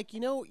of was like,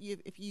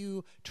 if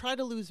you try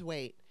to lose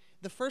weight,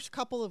 the first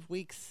couple of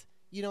weeks,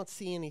 you don't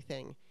see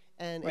anything,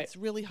 and it's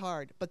really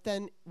hard. But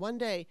then one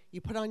day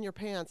you put on your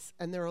pants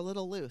and they're a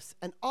little loose,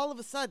 and all of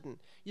a sudden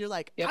you're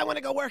like, I want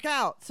to go work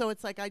out. So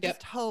it's like, I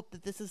just hope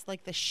that this is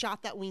like the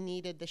shot that we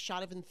needed, the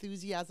shot of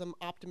enthusiasm,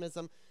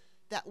 optimism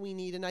that we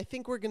need. And I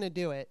think we're going to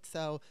do it.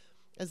 So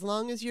as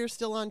long as you're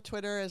still on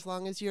Twitter, as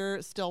long as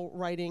you're still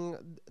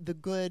writing the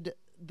good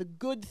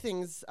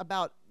things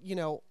about,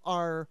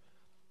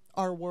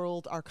 our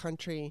world, our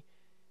country,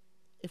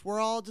 if we're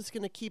all just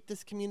going to keep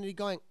this community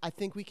going, I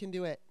think we can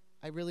do it.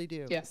 I really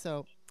do. Yeah.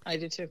 So I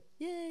do too.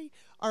 Yay.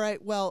 All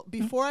right. Well,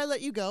 before I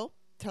let you go,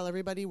 tell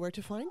everybody where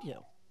to find you.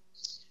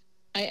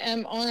 I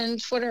am on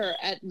Twitter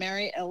at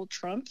Mary L.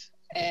 Trump,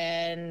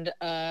 and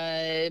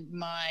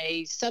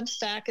my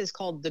Substack is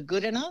called The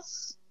Good in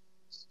Us.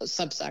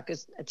 Substack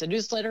it's a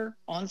newsletter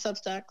on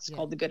Substack. It's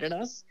called The Good in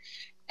Us,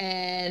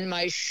 and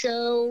my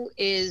show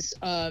is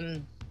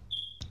on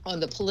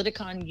the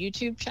Politicon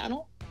YouTube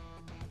channel.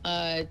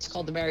 It's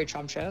called The Mary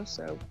Trump Show,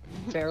 so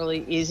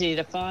fairly easy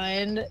to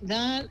find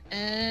that.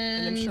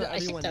 And I'm sure I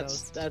think everyone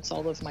knows. that's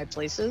all of my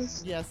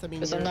places. Yes, I mean,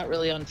 because I'm not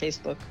really on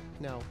Facebook.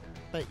 No,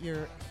 but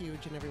you're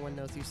huge and everyone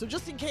knows you. So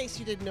just in case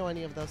you didn't know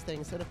any of those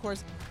things, and of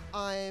course,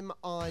 I'm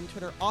on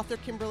Twitter, Author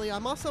Kimberly.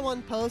 I'm also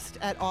on Post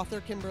at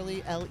Author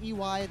Kimberly,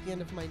 Ley at the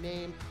end of my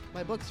name.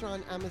 My books are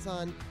on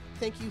Amazon.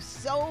 Thank you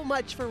so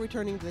much for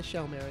returning to the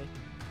show, Mary.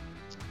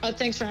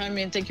 Thanks for having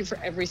me, and thank you for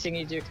everything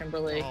you do,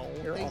 Kimberly. Oh,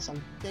 You're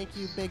awesome. Thank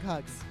you. Big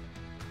hugs.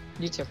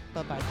 You too.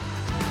 Bye-bye.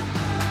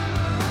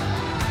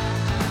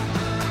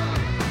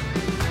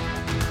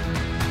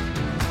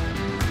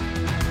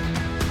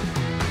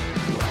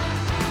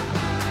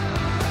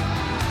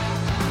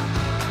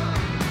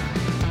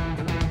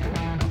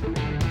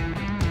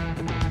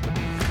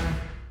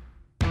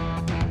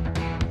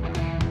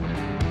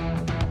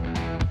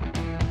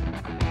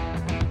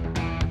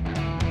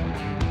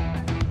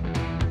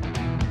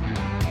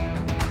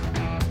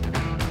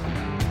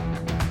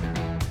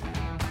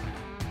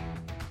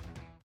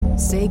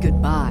 Say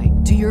goodbye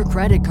to your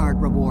credit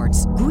card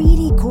rewards.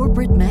 Greedy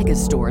corporate mega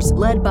stores,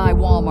 led by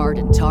Walmart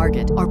and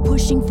Target, are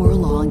pushing for a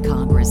law in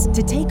Congress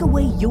to take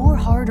away your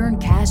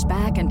hard-earned cash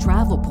back and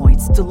travel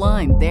points to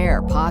line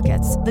their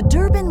pockets. The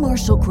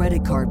Durbin-Marshall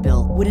credit card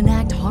bill would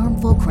enact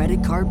harmful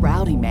credit card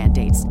routing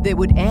mandates that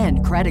would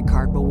end credit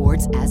card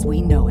rewards as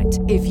we know it.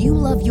 If you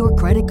love your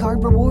credit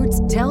card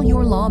rewards, tell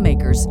your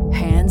lawmakers,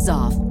 hands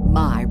off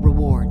my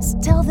rewards.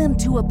 Tell them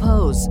to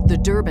oppose the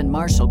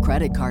Durbin-Marshall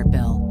credit card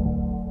bill.